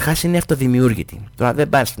 Καταρχάς είναι αυτοδημιούργητη. Τώρα δεν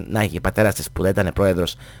πας να έχει πατέρας της που ήταν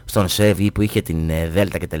πρόεδρος στον ΣΕΒ ή που είχε την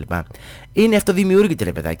Δέλτα κτλ. Είναι αυτοδημιούργητη,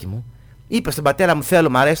 ρε παιδάκι μου. Είπε στον πατέρα μου, θέλω,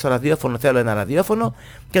 μου αρέσει το ραδιόφωνο, θέλω ένα ραδιόφωνο,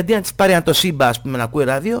 και αντί να της πάρει ένα το σύμπα, ας πούμε, να ακούει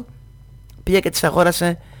ράδιο, πήγε και της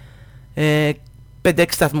αγόρασε 5-6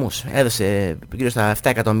 σταθμούς. Έδωσε γύρω στα 7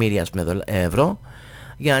 εκατομμύρια, ας πούμε, ευρώ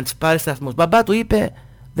για να της πάρει σταθμούς. Μπαμπά του είπε,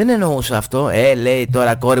 δεν εννοούσα αυτό. Λέει,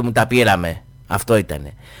 τώρα κόρη μου τα πήραμε. Αυτό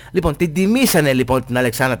ήτανε. Λοιπόν, την τιμήσανε λοιπόν την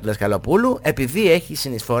Αλεξάνδρα του Δασκαλοπούλου, επειδή έχει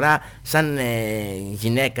συνεισφορά σαν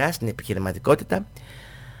γυναίκα στην επιχειρηματικότητα,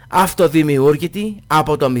 αυτοδημιούργητη,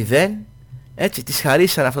 από το μηδέν. Έτσι, της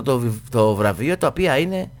χαρίσαν αυτό το βραβείο, το οποίο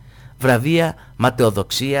είναι βραβεία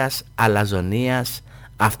ματαιοδοξίας, αλαζονίας,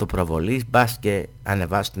 αυτοπροβολής. Μπας και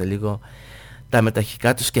ανεβάσουν λίγο τα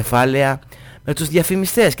μεταχικά τους κεφάλαια με τους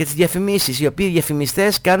διαφημιστές και τις διαφημίσεις, οι οποίοι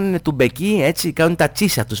διαφημιστές κάνουν τουμπεκί, έτσι, κάνουν τα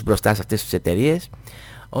τσίσα τους μπροστά σε αυτές τις εταιρείες,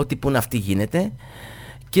 ό,τι που να αυτή γίνεται.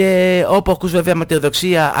 Και όπου ακούς βέβαια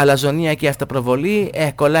ματαιοδοξία, αλαζονία και αυτοπροβολή,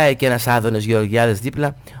 κολλάει και ένας Άδωνης Γεωργιάδης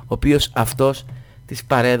δίπλα, ο οποίος αυτός της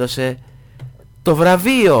παρέδωσε το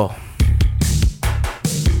βραβείο.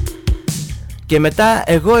 Και μετά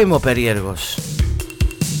εγώ είμαι ο περίεργος.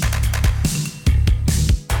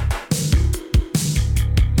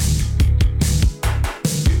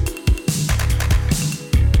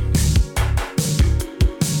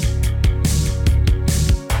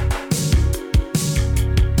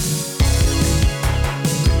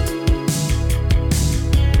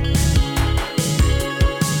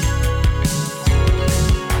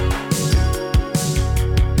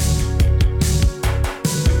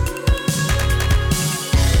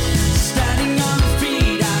 Standing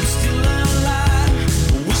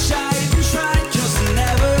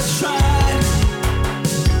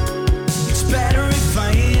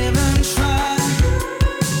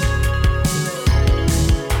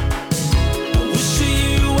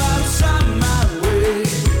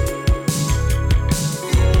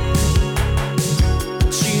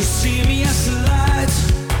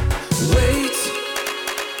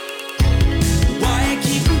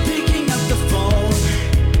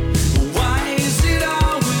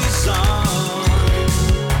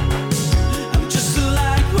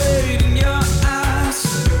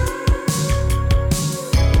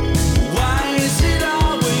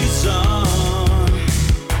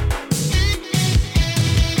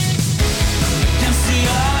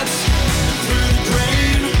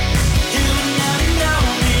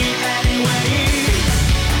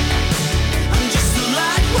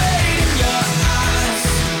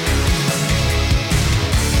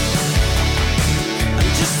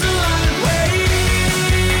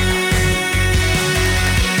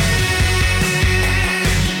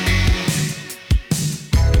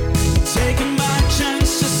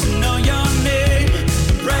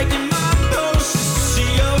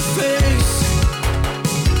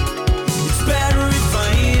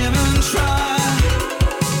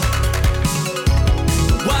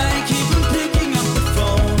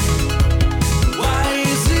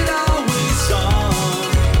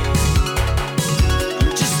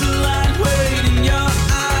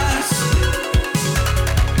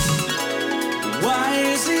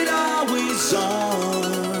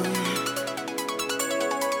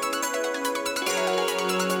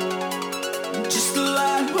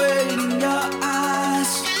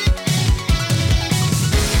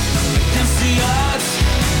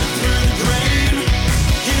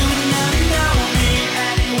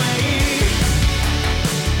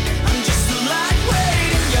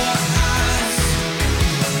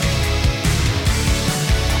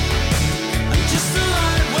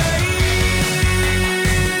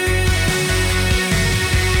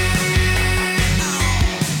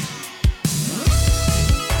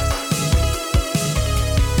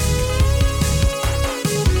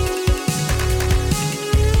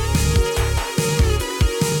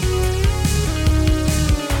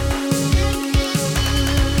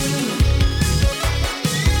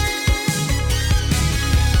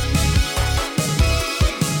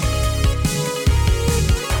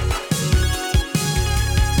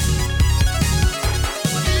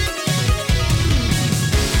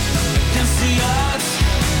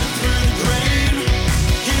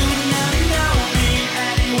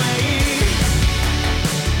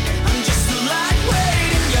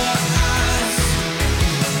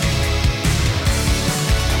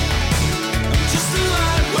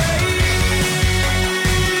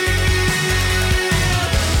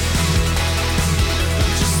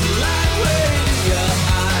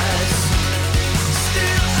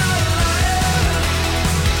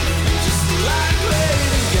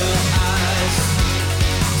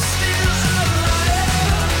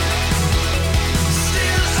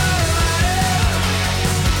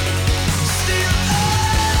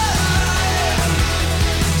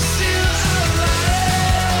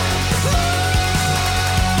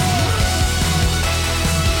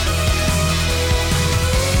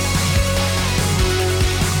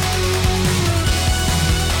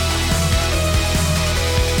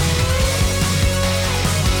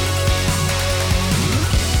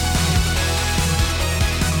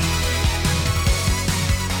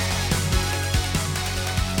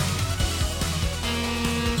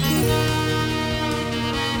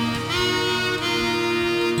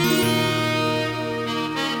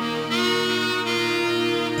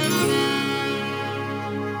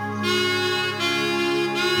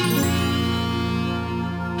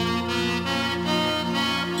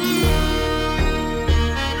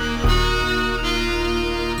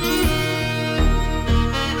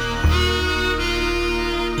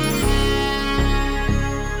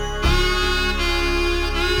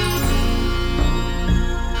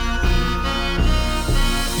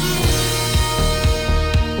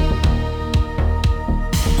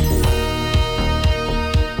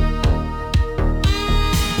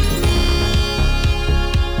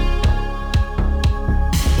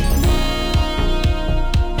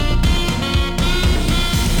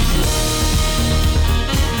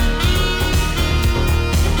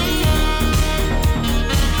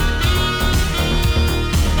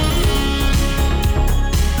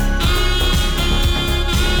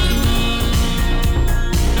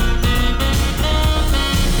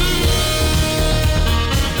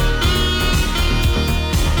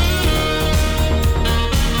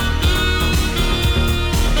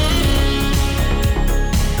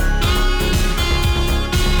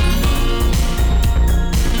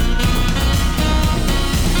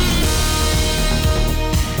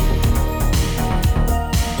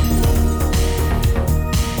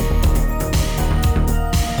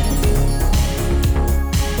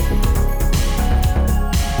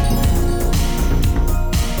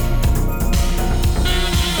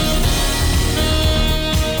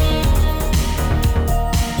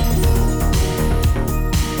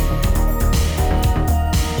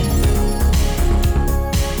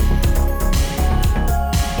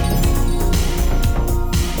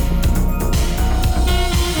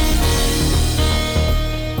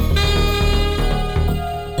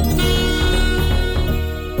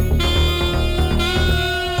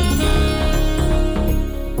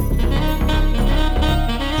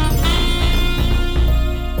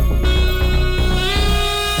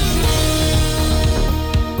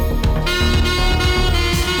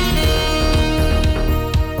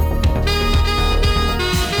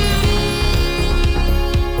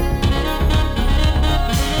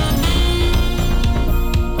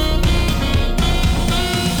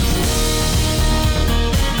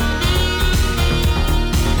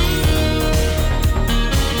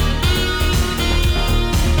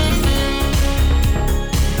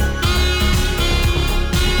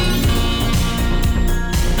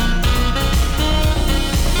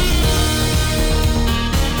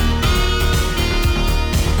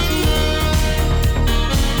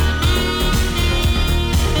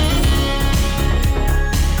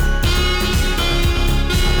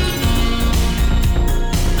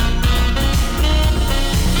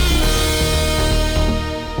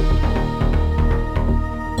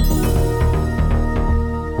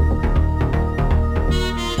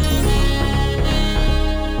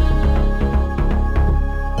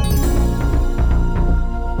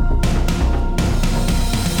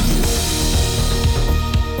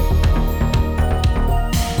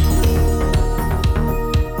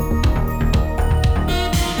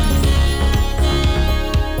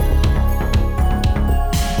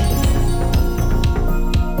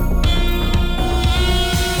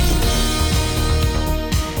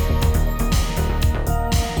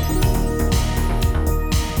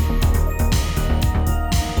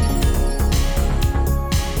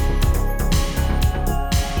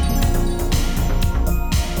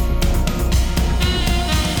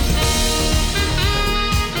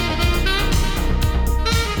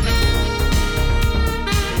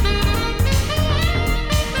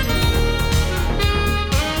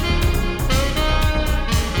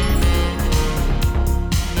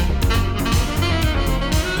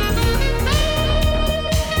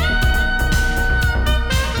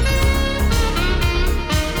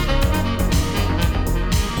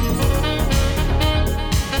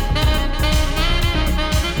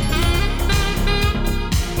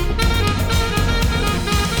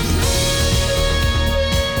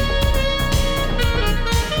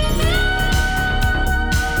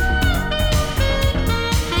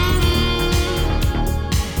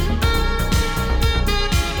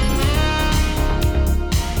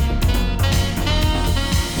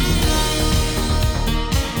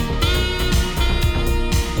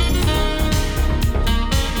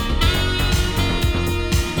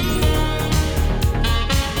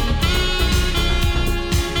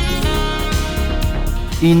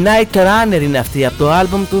Η Night Runner είναι αυτή από το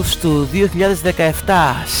άλμπουμ τους του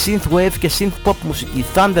 2017, synthwave και synth-pop μουσική,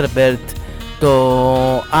 Thunderbird,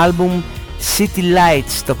 το άλμπουμ City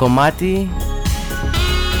Lights το κομμάτι.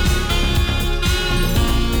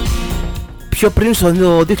 Πιο πριν στο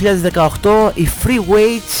 2018 οι Free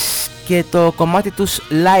Weights και το κομμάτι τους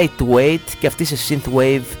Lightweight, και αυτή σε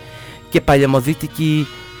synthwave και παλαιομοδίτικη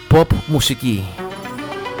pop μουσική,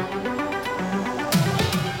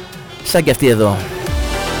 σαν και αυτή εδώ.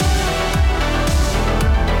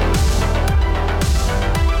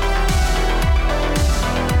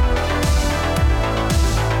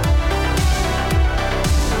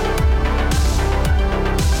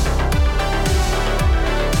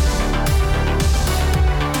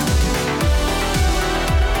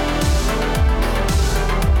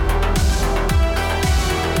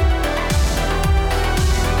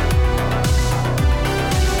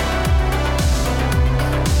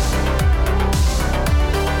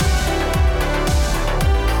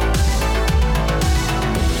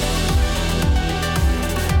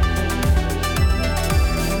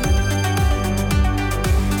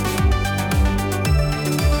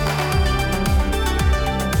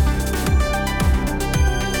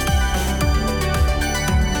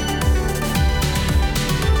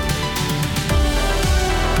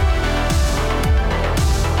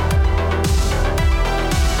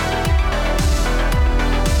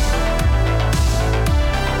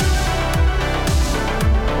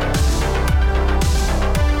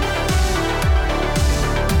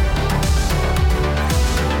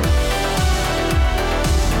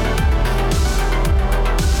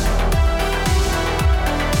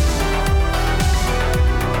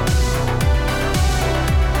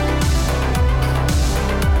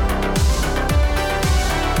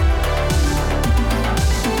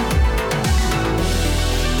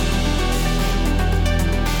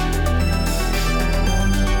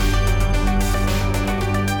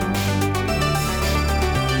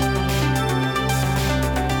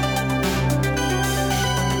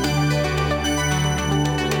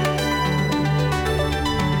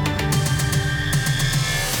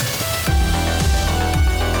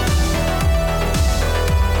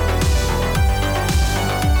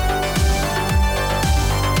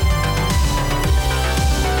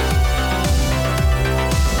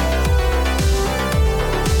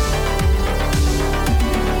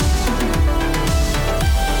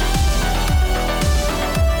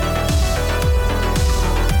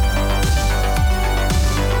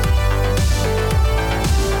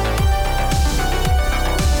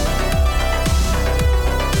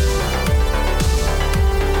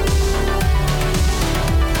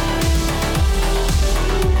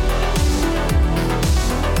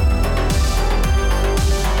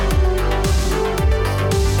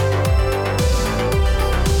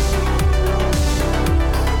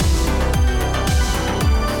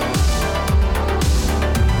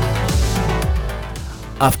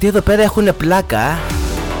 Αυτοί εδώ πέρα έχουν πλάκα.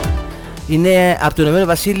 Είναι από το Ηνωμένο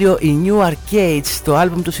Βασίλειο οι New Arcades. Το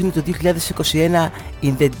άλμπουμ τους είναι το 2021,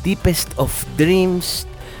 In the Deepest of Dreams.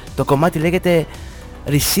 Το κομμάτι λέγεται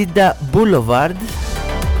Reseda Boulevard.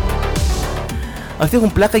 Αυτοί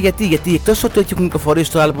έχουν πλάκα γιατί εκτός ότι έχουν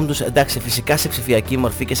κυκλοφορήσει το άλμπουμ τους, εντάξει, φυσικά σε ψηφιακή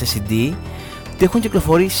μορφή και σε CD, το έχουν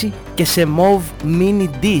κυκλοφορήσει και σε Mauve Mini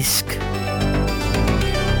Disc.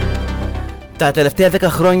 Τα τελευταία 10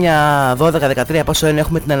 χρόνια, 12-13 πόσο είναι,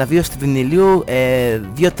 έχουμε την αναβίωση του βινιλίου,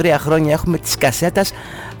 2-3 χρόνια έχουμε της κασέτας,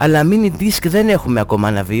 αλλά mini disc δεν έχουμε ακόμα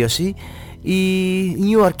αναβίωση. Οι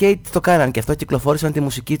New Arcade το κάναν και αυτό, κυκλοφόρησαν τη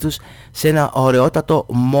μουσική τους σε ένα ωραιότατο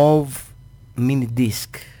mauve mini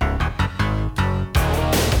disc.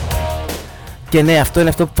 Και ναι, αυτό είναι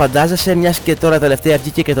αυτό που φαντάζεσαι, μιας και τώρα τελευταία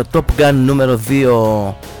βγήκε και το Top Gun νούμερο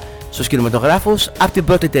 2 στους κινηματογράφους, από την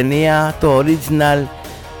πρώτη ταινία, το original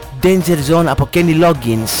Danger Zone από Kenny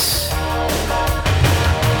Loggins.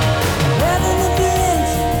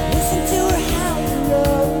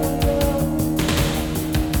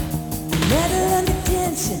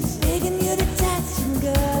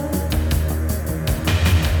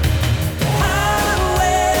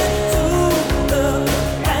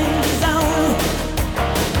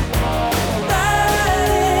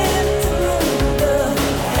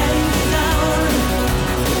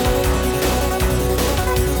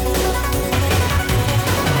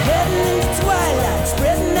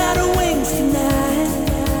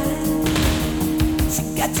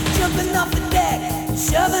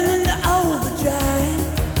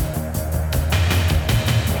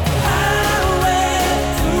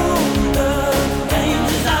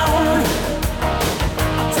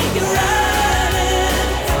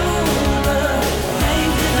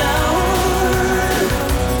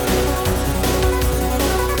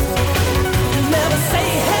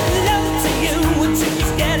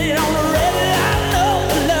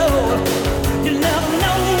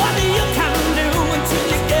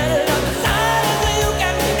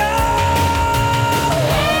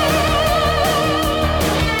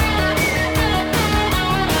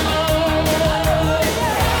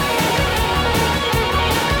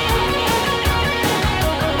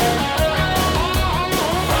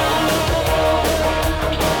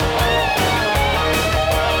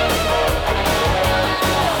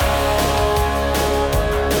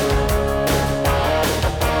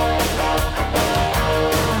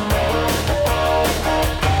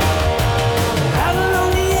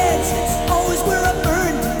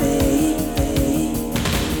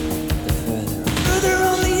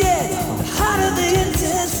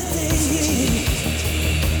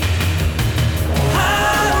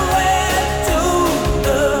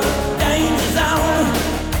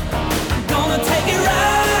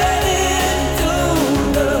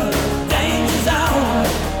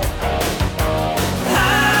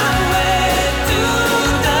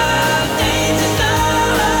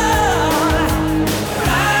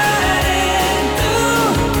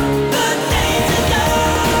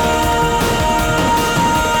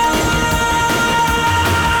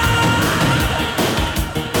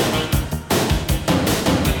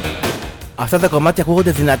 Αυτά τα κομμάτια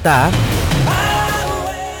ακούγονται δυνατά.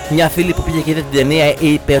 Μια φίλη που πήγε και είδε την ταινία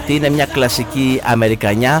είπε ότι είναι μια κλασική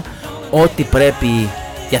Αμερικανιά. Ό,τι πρέπει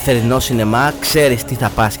για θερινό σινεμά, ξέρεις τι θα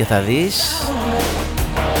πας και θα δεις.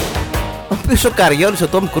 Ο οποίος ο Καριόλης, ο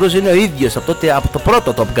Τόμ Κρούζ, είναι ο ίδιος από το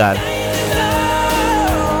πρώτο Top Gun.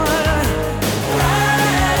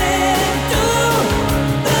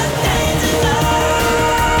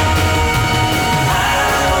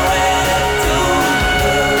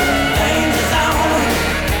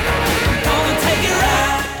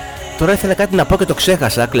 Τώρα ήθελα κάτι να πω και το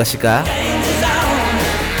ξέχασα, κλασικά.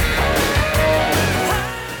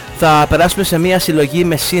 Θα περάσουμε σε μια συλλογή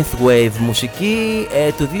με synthwave μουσική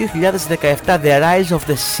του 2017, The Rise of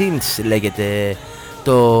the Synths λέγεται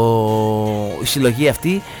η συλλογή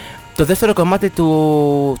αυτή. Το δεύτερο κομμάτι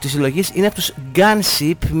της συλλογής είναι από τους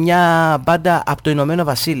Gunship, μια μπάντα από το Ηνωμένο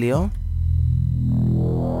Βασίλειο.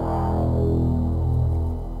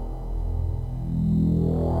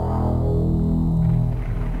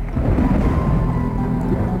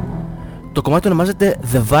 Το κομμάτι ονομάζεται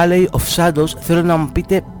The Valley of Shadows. Θέλω να μου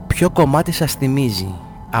πείτε ποιο κομμάτι σας θυμίζει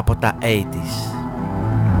από τα 80s.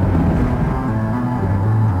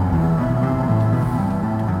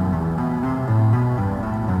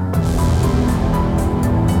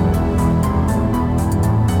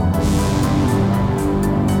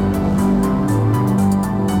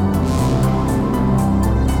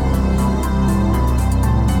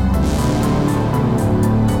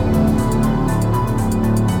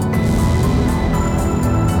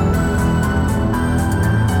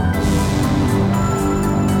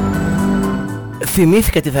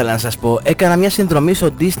 Θυμήθηκα τι θέλω να σας πω. Έκανα μια συνδρομή στο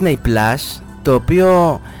Disney Plus, το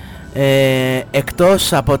οποίο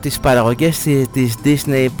εκτός από τις παραγωγές της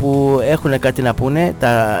Disney που έχουν κάτι να πούνε,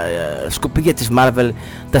 τα σκουπίδια της Marvel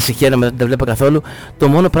τα συχαίνομαι, δεν τα βλέπω καθόλου. Το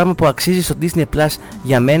μόνο πράγμα που αξίζει στο Disney Plus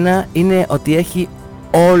για μένα είναι ότι έχει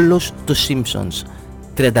όλους τους Simpsons.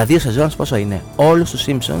 32 σεζόν, πόσο είναι, όλους τους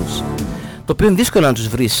Simpsons, το οποίο είναι δύσκολο να τους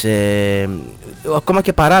βρεις ακόμα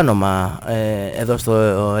και παράνομα εδώ στο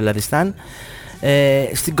Ελλαδιστάν.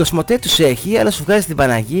 Στην Κοσμοτέ τους έχει, αλλά σου βγάζει την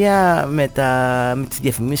Παναγία με τις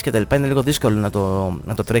διαφημίσεις και τα λοιπά. Είναι λίγο δύσκολο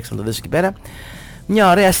να το τρέξεις, να το δεις εκεί πέρα. Μια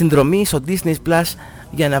ωραία συνδρομή στο Disney Plus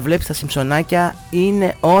για να βλέπεις τα Συμψονάκια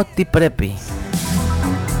είναι ό,τι πρέπει.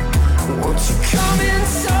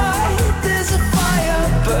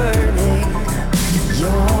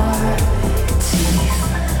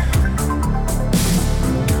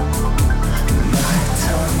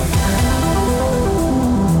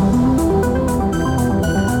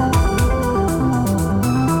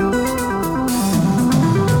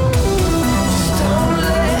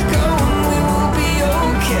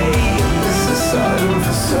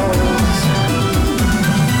 Souls.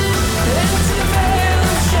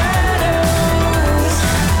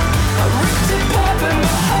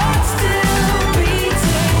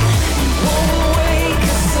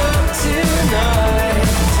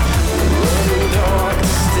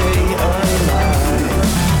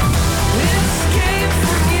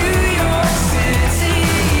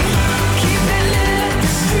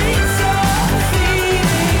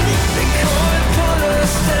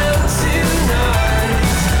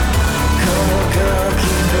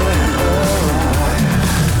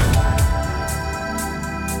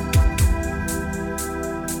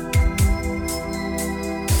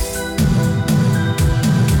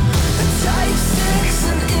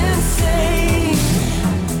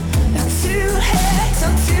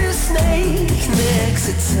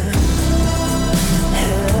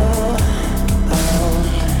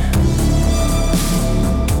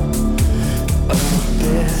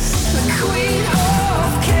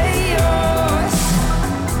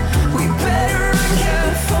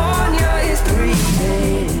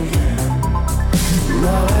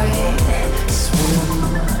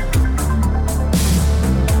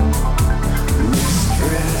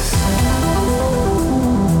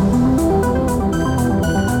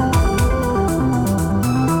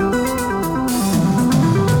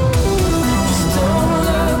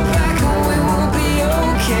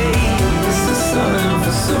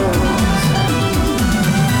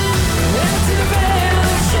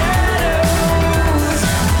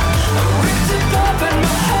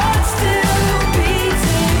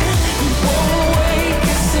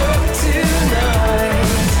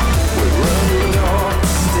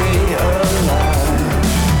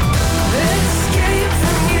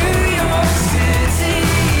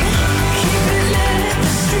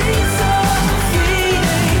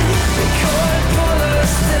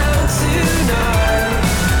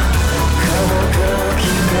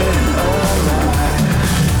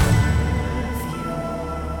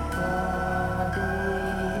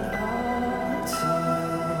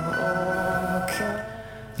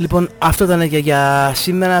 Λοιπόν, αυτό ήταν για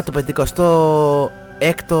σήμερα το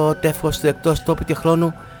 56ο τεύχος του Εκτός, τόπου και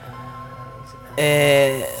χρόνου.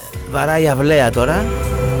 Βαράει αυλαία τώρα.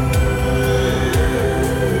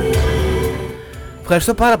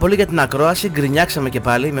 Ευχαριστώ πάρα πολύ για την ακρόαση. Γκρινιάξαμε και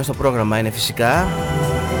πάλι, μέσα στο πρόγραμμα είναι φυσικά.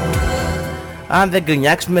 Αν δεν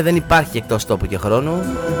γκρινιάξουμε δεν υπάρχει Εκτός τόπου και χρόνου.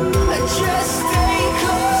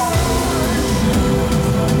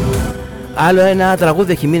 Άλλο ένα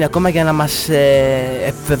τραγούδι έχει μείνει ακόμα για να μας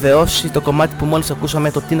επιβεβαιώσει το κομμάτι που μόλις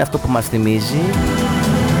ακούσαμε, το τι είναι αυτό που μας θυμίζει.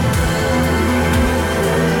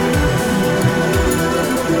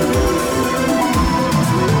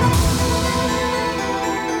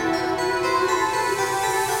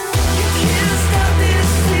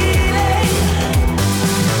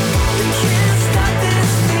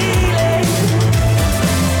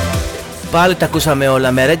 Πάλι τα ακούσαμε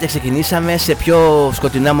όλα, με ρέγκε ξεκινήσαμε, σε πιο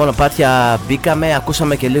σκοτεινά μονοπάτια μπήκαμε,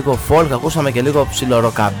 ακούσαμε και λίγο folk, ακούσαμε και λίγο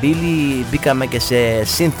ψιλοροκαμπίλι, μπήκαμε και σε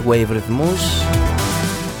synthwave ρυθμούς.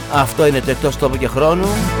 Αυτό είναι το Εκτός τόπου και χρόνου.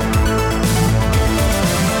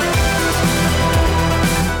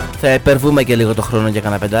 Θα υπερβούμε και λίγο το χρόνο για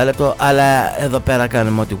κανένα 5 λεπτό, αλλά εδώ πέρα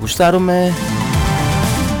κάνουμε ό,τι γουστάρουμε.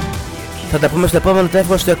 Θα τα πούμε στο επόμενο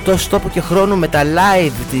τεύχος του Εκτός τόπου και χρόνου με τα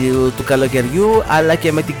live του καλοκαιριού, αλλά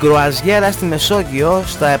και με την κρουαζιέρα στη Μεσόγειο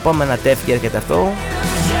στα επόμενα τεύχη έρχεται αυτό.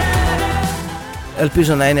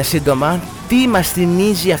 Ελπίζω να είναι σύντομα. Τι μας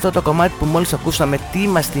θυμίζει αυτό το κομμάτι που μόλις ακούσαμε, τι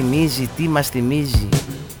μας θυμίζει, τι μας θυμίζει.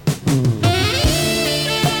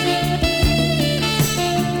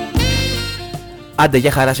 Άντε,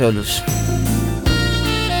 για χαρά σε όλους.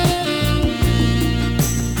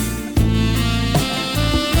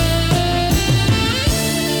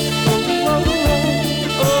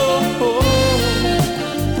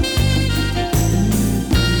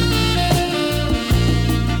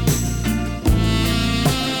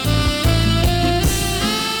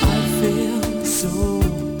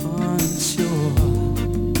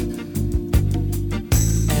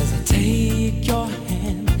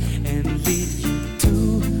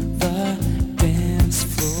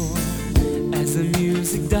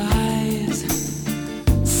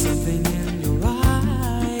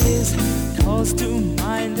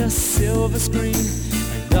 Silver screen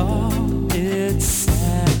and all